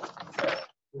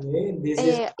 Okay, this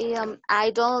is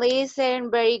I don't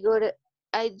listen very good.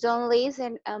 I don't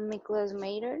listen my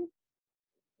classmate.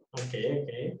 Okay,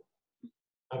 okay.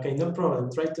 Okay, no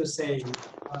problem. Try to say.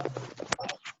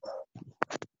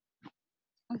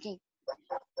 Okay.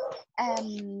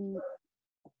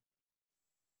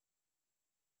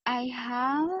 I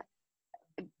have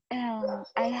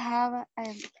I have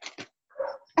I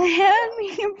have a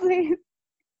meeting, please.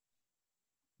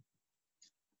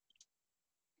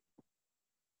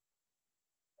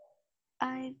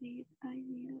 I did.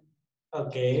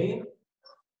 Okay.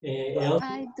 Elsie,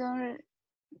 I don't.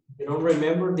 you don't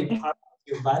remember the part of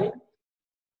your body?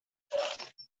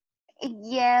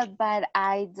 Yeah, but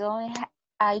I don't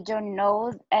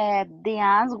know the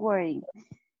answer.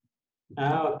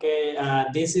 Okay.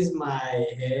 This is my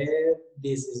head.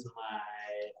 This is my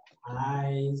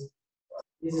eyes.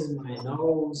 This is my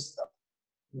nose.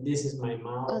 This is my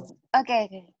mouth.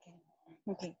 Okay.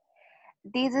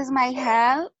 This is my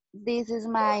head. This is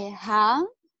my hand.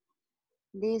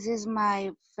 This is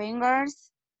my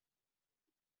fingers.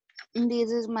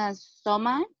 This is my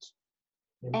stomach,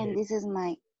 Okay. and this is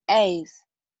my eyes.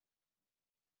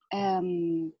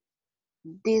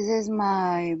 This is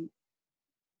my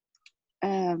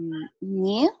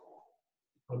knee.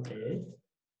 Okay.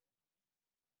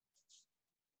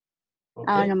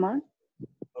 Okay. Animal.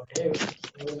 Okay.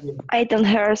 I don't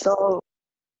hear so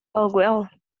well.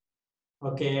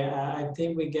 Okay. I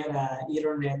think we get an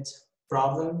internet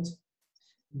problem,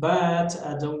 but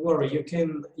don't worry. You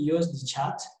can use the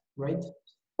chat, right?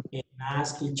 And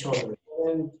ask each other.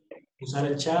 Pueden usar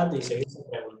el chat y seguirse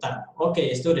preguntando.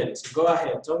 Okay, students, go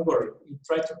ahead. Don't worry.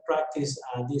 Try to practice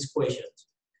these questions.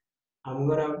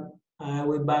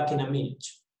 We'll be back in a minute.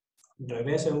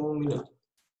 Regreso en un minuto.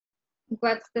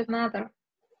 What's the matter?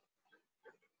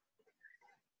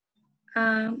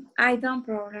 I don't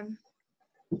problem.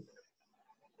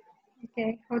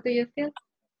 Okay, how do you feel?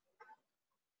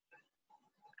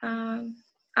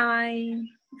 I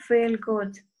feel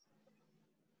good.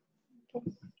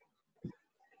 Okay.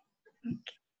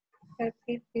 That's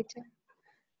it, teacher.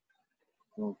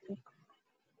 Okay.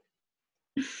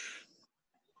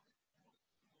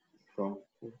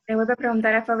 Le vuelvo a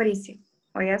preguntar a Fabricio.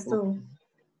 O ya estuvo.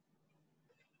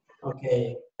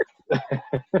 Okay.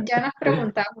 Ya nos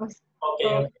preguntamos.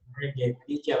 Okay, very good.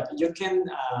 Good job. You can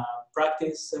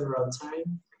practice several times.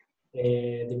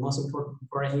 The most important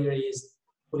part here is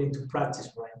put into practice,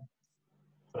 right?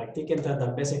 Practiquen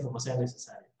tantas veces como sea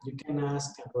necesario. You can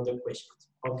ask another questions.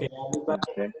 Okay, I'll be back.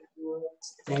 Okay.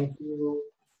 Thank you.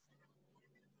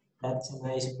 That's a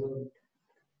nice group.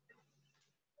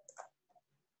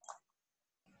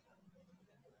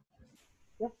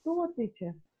 Ya estuvo,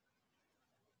 teacher.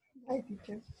 Hi,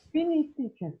 teacher. Finish,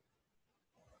 teacher.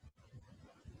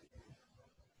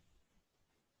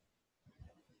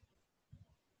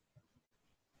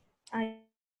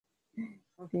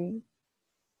 Sí.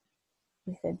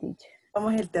 Dice teacher.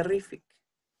 Vamos el terrific.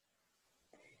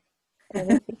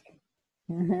 Terrific.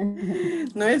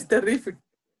 No es terrific.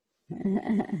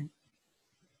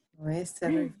 No es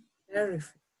terrific.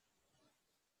 Terrific.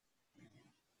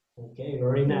 Okay,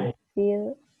 very nice.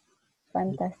 Feel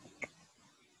fantastic.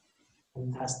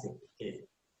 Fantastic. Okay.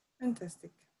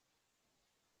 Fantastic.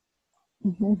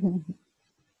 Did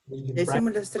you Ya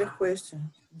hicimos las 3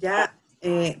 questions. Ya,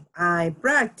 I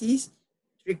practice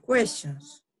 3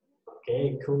 questions.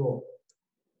 Okay, cool.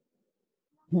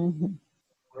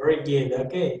 Very good.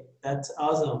 Okay, that's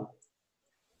awesome.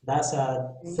 That's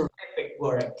a terrific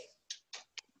work.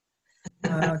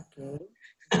 Okay.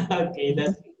 Okay,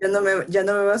 that's Ya no me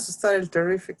va a asustar el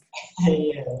terrific.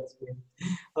 yeah, that's good.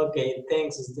 Okay,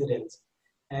 thanks, students.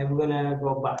 I'm gonna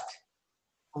go back.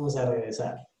 Vamos a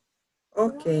regresar.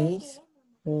 Okay.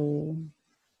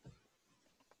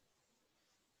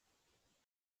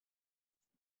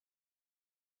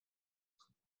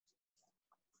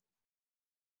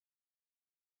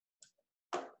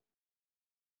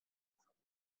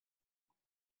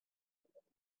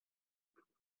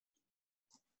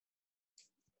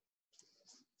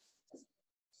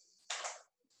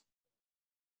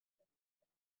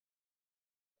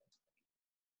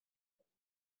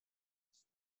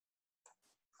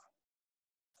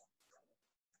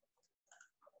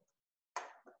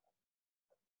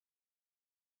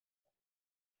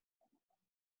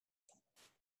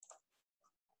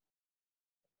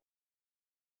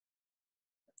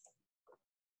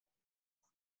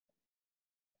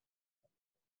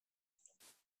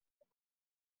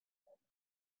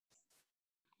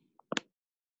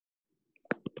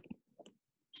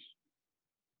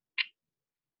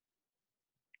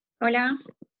 Hola.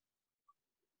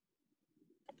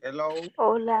 Hello.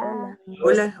 Hola.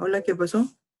 Hola, ¿qué pasó?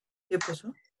 ¿Qué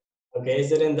pasó? Okay,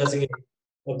 student, that's good.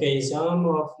 Okay, some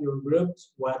of your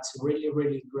groups was really,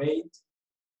 really great.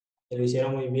 Lo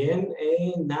hicieron muy bien.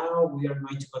 And now we are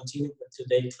going to continue with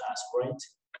today's class, right?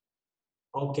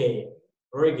 Okay,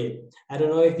 very good. I don't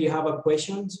know if you have a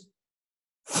questions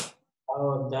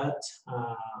about that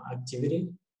activity.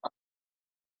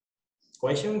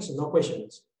 Questions? No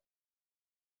questions.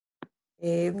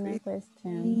 No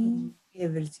question.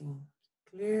 Everything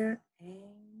clear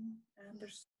and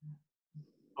understand.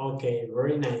 Okay,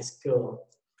 very nice, cool.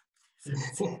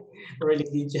 Really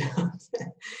good job.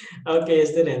 Okay,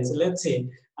 students, let's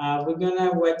see. We're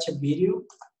gonna watch a video,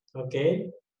 okay?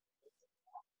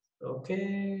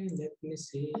 Okay, let me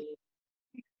see.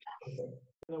 Okay,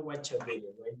 we're gonna watch a video,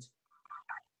 right?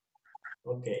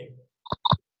 Okay.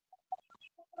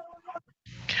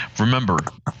 Remember,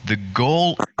 the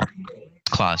goal of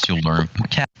class you'll learn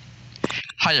vocabulary.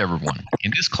 Hi everyone.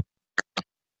 In this class,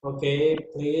 Okay,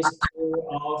 please turn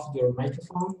off your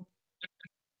microphone.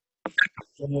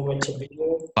 Watch a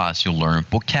video. you'll learn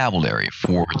vocabulary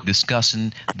for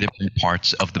discussing different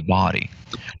parts of the body.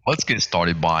 Let's get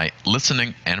started by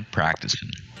listening and practicing.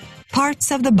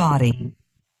 Parts of the body.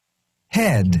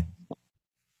 Head,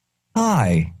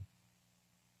 eye,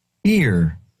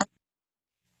 ear,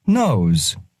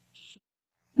 nose,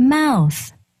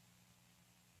 mouth,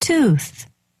 tooth,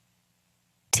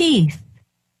 teeth,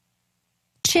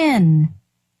 chin,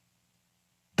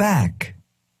 back,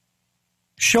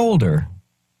 shoulder,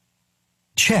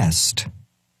 chest,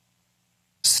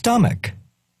 stomach,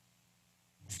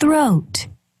 throat,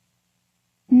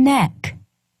 neck,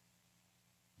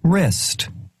 wrist,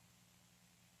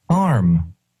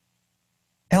 arm,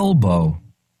 elbow,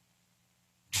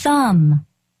 thumb,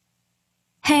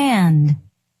 hand,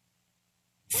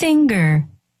 finger,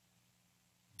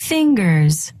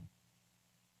 fingers,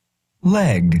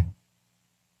 leg,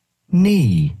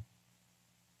 knee,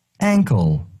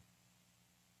 ankle,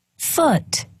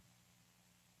 foot,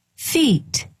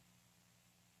 feet,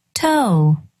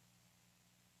 toe,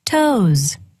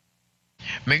 toes.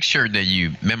 Make sure that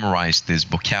you memorize this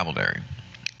vocabulary.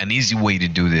 An easy way to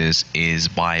do this is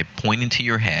by pointing to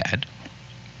your head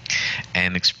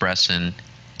and expressing,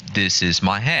 "This is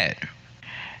my head."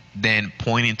 Then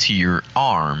pointing to your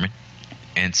arm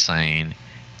and saying,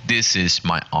 "This is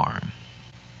my arm."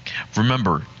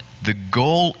 Remember, the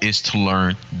goal is to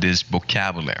learn this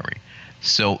vocabulary.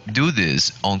 So do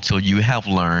this until you have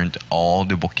learned all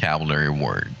the vocabulary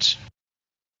words.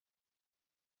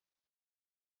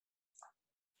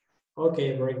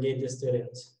 Okay, very good,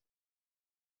 students.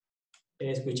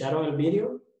 ¿Escucharon el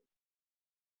video?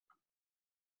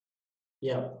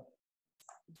 Yeah.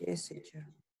 Yes, teacher.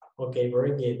 Okay,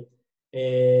 very good.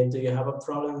 Do you have a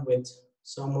problem with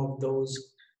some of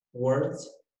those words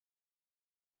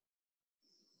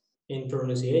in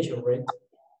pronunciation, right?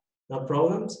 No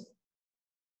problems?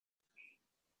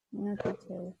 No,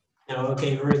 teacher. No,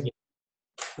 okay, very good.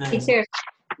 Nice. Teacher,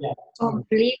 Yeah.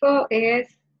 ombligo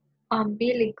es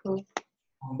umbilical.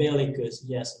 Umbilicus,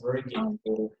 yes, very good.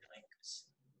 Umbilicus.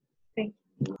 Thank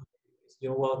you.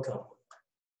 You're welcome.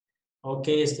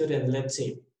 Okay, student, let's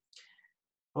see.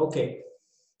 Okay,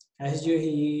 as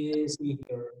you see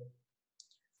here,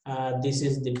 this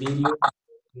is the video,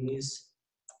 this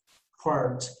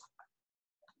part.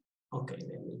 Okay,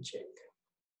 let me check.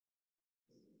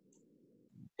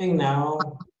 And now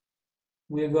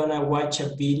we're gonna watch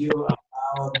a video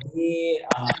about the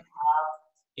have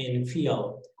and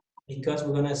feel, because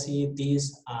we're gonna see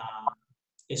this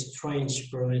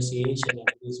strange pronunciation of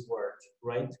this word,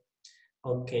 right?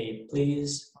 Okay,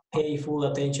 please pay full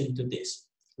attention to this.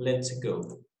 Let's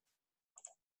go.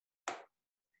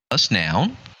 Plus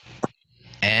noun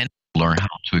and learn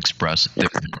how to express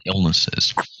different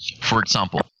illnesses. For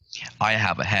example, I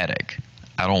have a headache.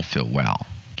 I don't feel well.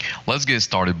 Let's get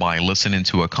started by listening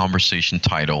to a conversation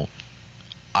titled,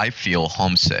 I feel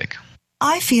homesick.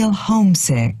 I feel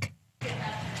homesick.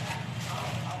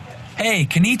 Hey,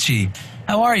 Kenichi,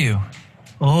 how are you?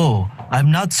 Oh,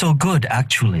 I'm not so good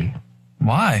actually.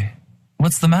 Why?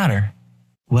 What's the matter?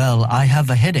 Well, I have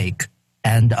a headache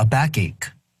and a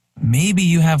backache. Maybe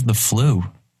you have the flu.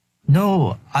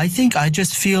 No, I think I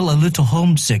just feel a little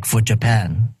homesick for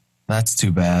Japan. That's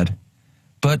too bad.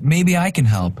 But maybe I can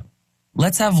help.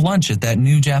 Let's have lunch at that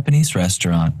new Japanese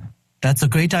restaurant. That's a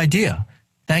great idea.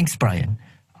 Thanks, Brian.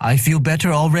 I feel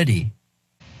better already.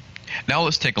 Now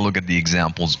let's take a look at the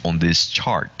examples on this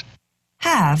chart.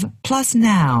 Have plus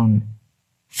noun.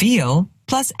 Feel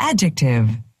plus adjective.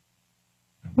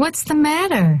 What's the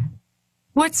matter?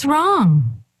 What's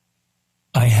wrong?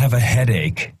 I have a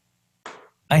headache.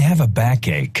 I have a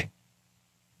backache.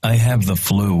 I have the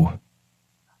flu.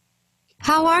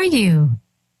 How are you?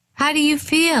 How do you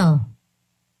feel?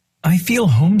 I feel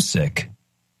homesick.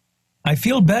 I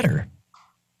feel better.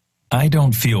 I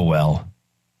don't feel well.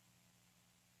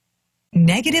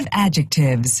 Negative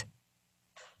adjectives.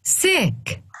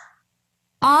 Sick,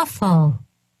 awful,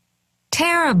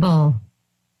 terrible,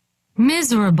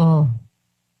 miserable.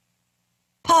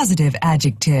 Positive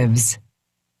adjectives.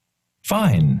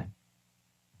 Fine.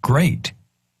 Great.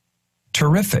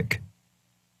 Terrific.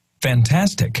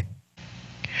 Fantastic.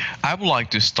 I would like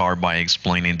to start by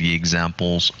explaining the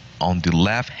examples on the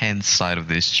left-hand side of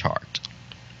this chart.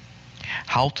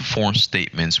 How to form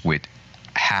statements with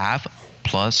have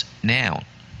plus noun.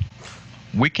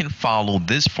 We can follow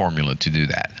this formula to do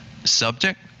that.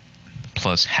 Subject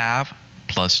plus have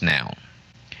plus noun.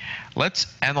 Let's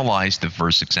analyze the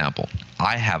first example.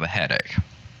 I have a headache.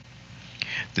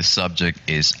 The subject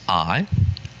is I.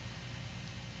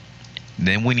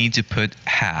 Then we need to put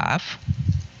have.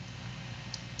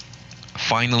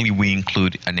 Finally, we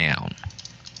include a noun,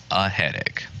 a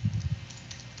headache.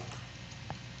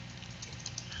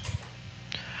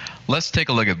 Let's take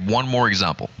a look at one more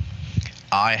example.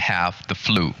 I have the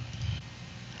flu.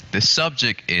 The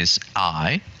subject is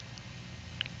I.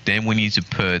 Then we need to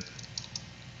put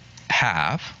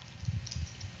have.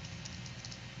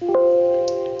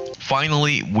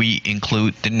 Finally, we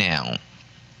include the noun,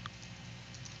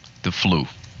 the flu.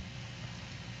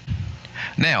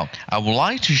 Now, I would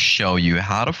like to show you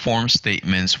how to form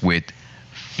statements with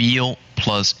feel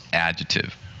plus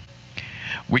adjective.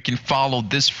 We can follow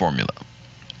this formula.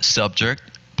 Subject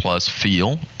plus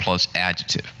feel plus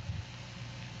adjective.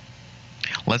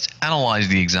 Let's analyze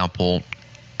the example,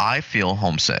 I feel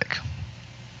homesick.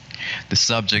 The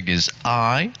subject is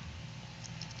I.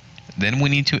 Then we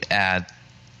need to add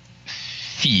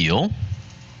feel.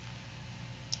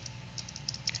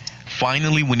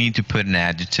 Finally, we need to put an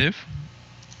adjective,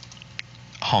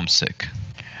 homesick.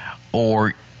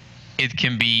 Or it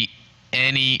can be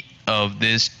any of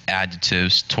these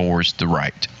adjectives towards the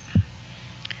right.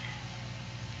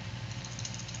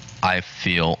 I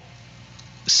feel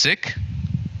sick,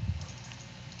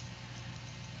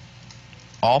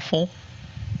 awful,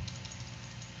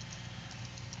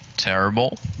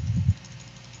 terrible,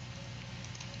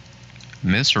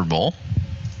 miserable,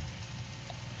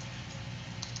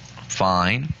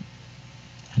 fine,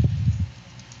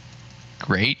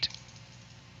 great,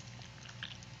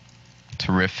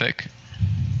 terrific,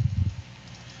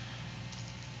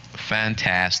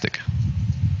 fantastic.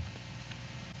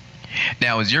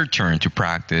 Now it's your turn to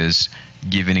practice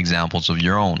giving examples of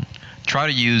your own. Try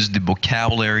to use the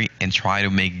vocabulary and try to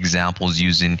make examples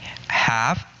using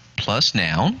have plus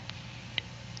noun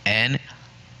and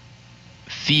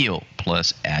feel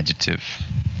plus adjective.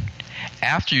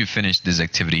 After you finish this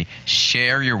activity,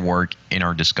 share your work in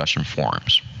our discussion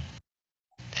forums.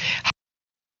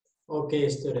 Okay,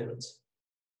 students.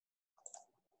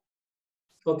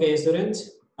 Okay, students.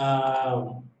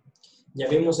 Ya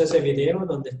vimos ese video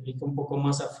donde explica un poco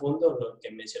más a fondo lo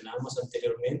que mencionábamos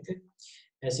anteriormente.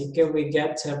 Así que we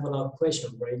got several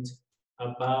questions, right?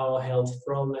 About health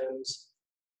problems.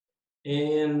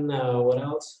 And what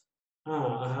else?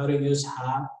 How to use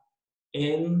have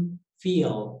and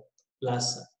feel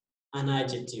plus an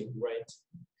adjective, right?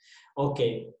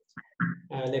 Okay.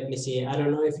 Let me see. I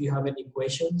don't know if you have any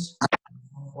questions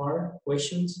or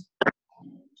questions.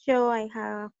 So I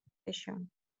have a question.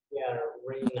 Yeah,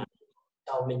 Reina,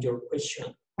 tell me your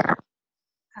question.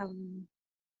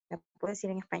 La puedo decir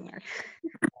en español.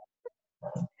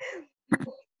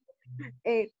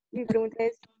 Mi pregunta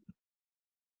es,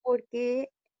 ¿por qué,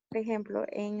 por ejemplo,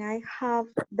 en I have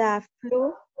the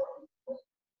flu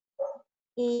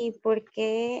y por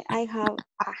qué I have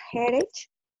a headache,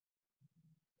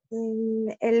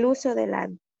 el uso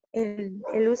de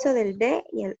el uso del D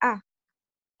y el A?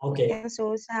 Okay. Se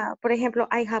usa, por ejemplo,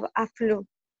 I have a flu.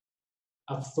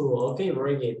 A flu. Okay,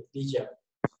 very good. Good job.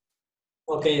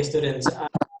 Okay, students.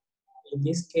 In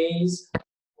this case, I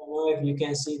don't know if you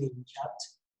can see the chat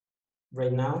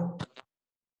right now.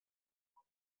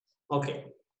 Okay.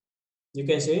 You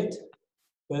can see it?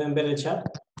 ¿Pueden ver el chat?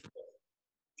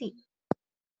 Sí.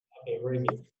 Okay, very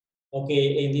good.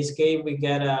 Okay, in this case, we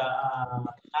got a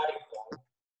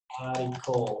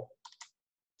article.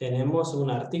 Tenemos un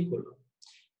artículo.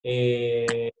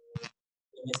 En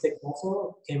este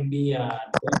caso, can be a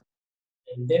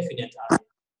indefinite article,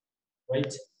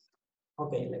 right?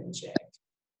 Okay, let me check.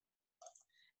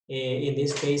 In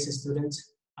this case,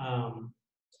 students,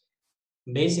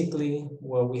 basically,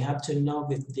 what we have to know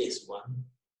with this one,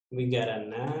 we got a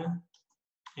na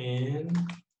and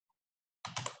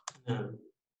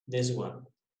this one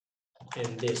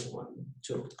and this one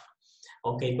too.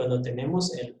 Ok, cuando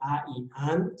tenemos el a y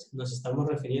and, nos estamos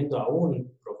refiriendo a un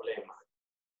problema.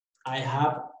 I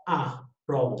have a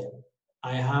problem.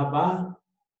 I have a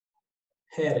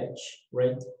headache,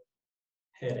 right?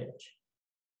 Headache.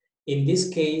 In this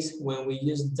case, when we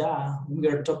use the, we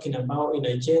are talking about in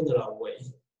a general way.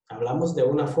 Hablamos de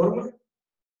una forma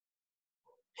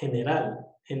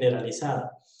general,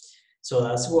 generalizada. So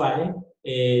that's why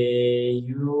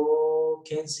you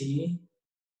can see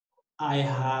I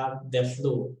have the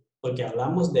flu, porque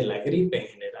hablamos de la gripe en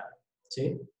general,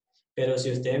 ¿sí? Pero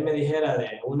si usted me dijera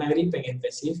de una gripe en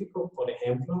específico, por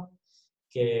ejemplo,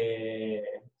 que,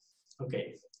 ok,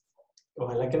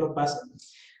 ojalá que no pase.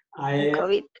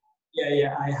 COVID.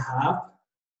 Yeah, I have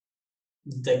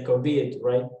the COVID,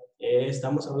 right?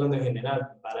 Estamos hablando en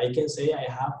general, but I can say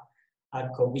I have a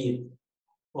COVID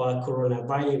o a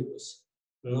coronavirus.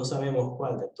 No sabemos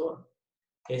cuál de todo.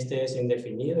 Este es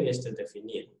indefinido y este es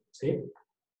definido, ¿sí?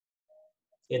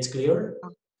 It's clear?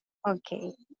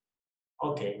 Okay.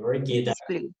 Okay, very good. It's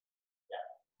clear. Yeah,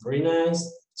 very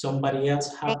nice. Somebody else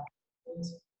have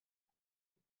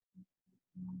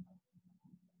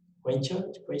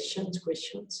questions?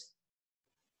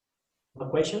 No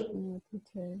question? No,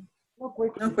 teacher. No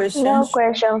question. No questions. No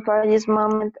question for this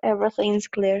moment. Everything's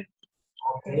clear.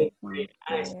 Okay, very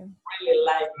nice. I really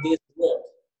like this word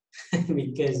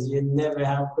because you never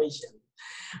have questions.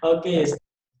 Okay,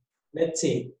 let's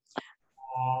see.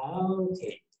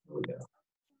 Okay, here we go.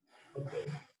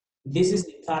 Okay. This is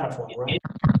the platform, right?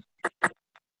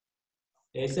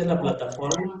 Esta es la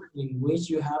plataforma in which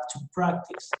you have to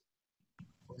practice.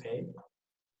 Okay.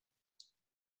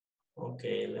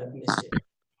 Okay, let me see.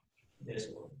 This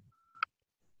one.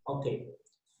 Okay.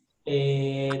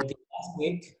 The last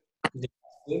week,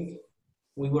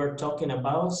 we were talking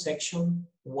about section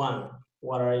 1.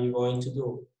 What are you going to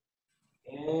do?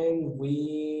 And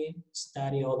we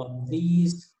study all of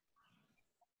these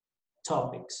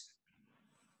topics.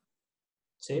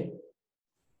 See?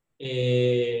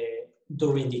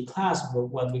 During the class,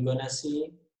 what we're gonna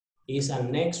see is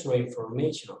an extra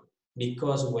information,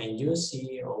 because when you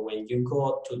see or when you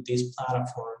go to this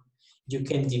platform, you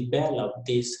can develop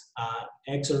this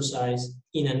exercise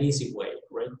in an easy way,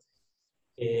 right?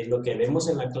 Lo que vemos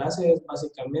en la clase es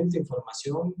básicamente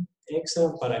información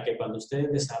extra para que cuando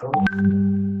ustedes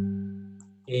desarrollen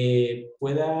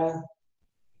pueda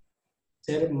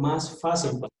ser más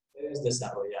fácil para ustedes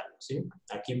desarrollarlo, ¿sí?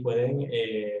 Aquí pueden,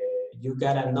 you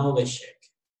got a knowledge check.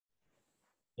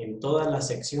 En todas las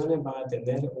secciones van a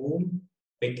tener un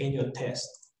pequeño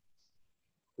test,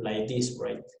 like this,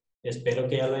 right? Espero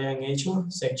que ya lo hayan hecho,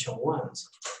 section 1,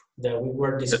 that we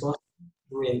were discussing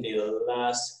during the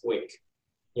last week.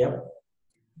 Yep.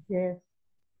 Yes.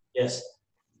 Yes.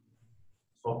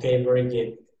 Okay, very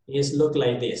good. It looks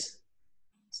like this.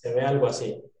 Se ve algo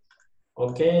así.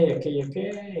 Okay,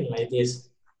 like this.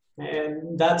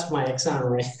 And that's my exam,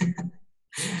 right?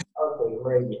 Okay,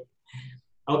 very good.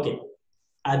 Okay.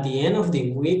 At the end of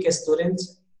the week,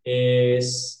 students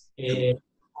is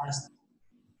asked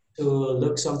to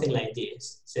look something like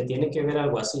this. Se tiene que ver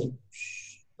algo así.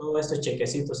 Todos estos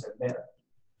chequecitos se ven,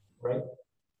 right?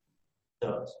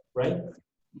 Those, right?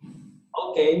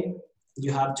 Okay,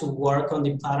 you have to work on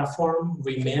the platform.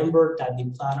 Remember that the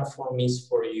platform is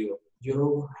for you.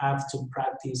 You have to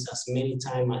practice as many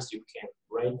times as you can,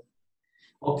 right?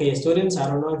 Okay, students, I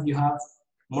don't know if you have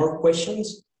more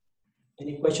questions.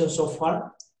 Any questions so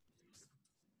far?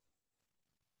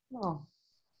 No.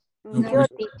 No,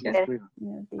 teacher.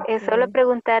 Solo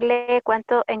preguntarle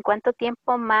en cuánto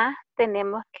tiempo más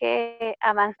tenemos que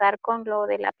avanzar con lo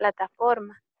de la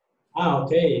plataforma.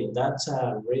 Okay, that's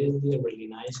a really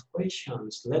nice question.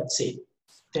 Let's see.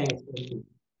 Thank you.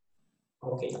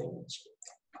 Okay, let me check.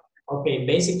 Okay,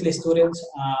 basically, students,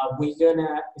 we're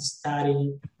gonna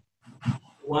study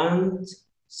 1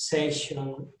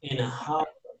 session and a half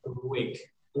per week.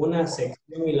 Una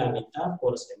sección y la mitad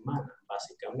por semana,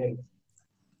 básicamente.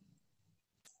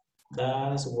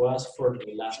 That was for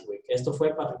the last week. Esto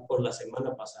fue por la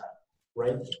semana pasada,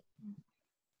 right?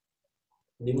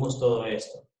 Vimos todo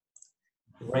esto.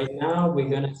 Right now, we're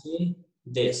gonna see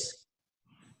this.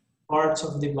 Parts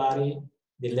of the body,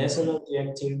 the lesson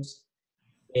objectives,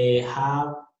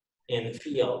 have and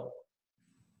feel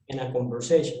in a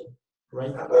conversation,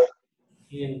 right?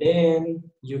 And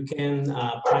then you can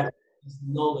practice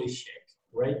knowledge check,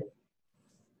 right?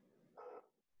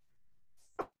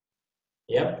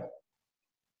 Yep.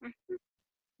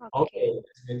 Okay,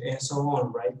 and so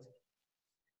on, right?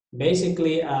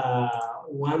 Basically,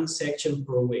 1 section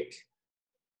per week.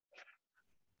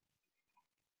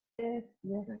 Yes.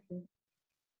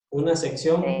 Una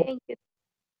sección. Thank you.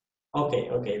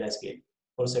 Okay, that's good.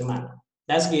 Por semana.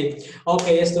 That's good.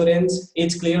 Okay, students,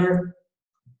 it's clear.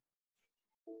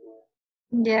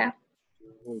 Yeah.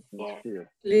 Yes.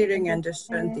 Clear and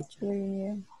understand, Yes, teacher.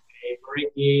 clear. Okay,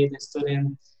 very good,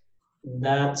 student.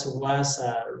 That was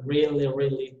a really,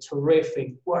 really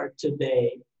terrific work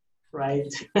today,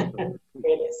 right?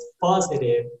 It is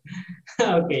positive.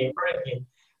 Okay, very good.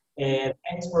 And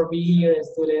thanks for being here,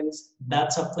 students.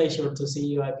 That's a pleasure to see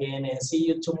you again and see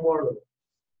you tomorrow.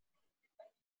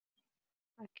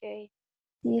 Okay.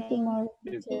 See you tomorrow.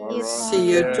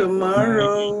 See you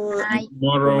tomorrow.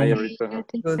 Tomorrow.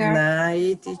 Good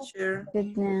night, teacher.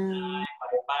 Good night.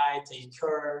 Bye-bye, take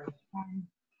care.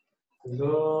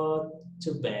 Go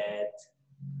to bed.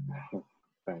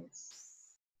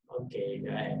 Thanks. Okay,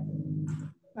 go ahead.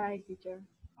 Bye, teacher.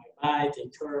 Bye,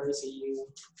 take care, see you.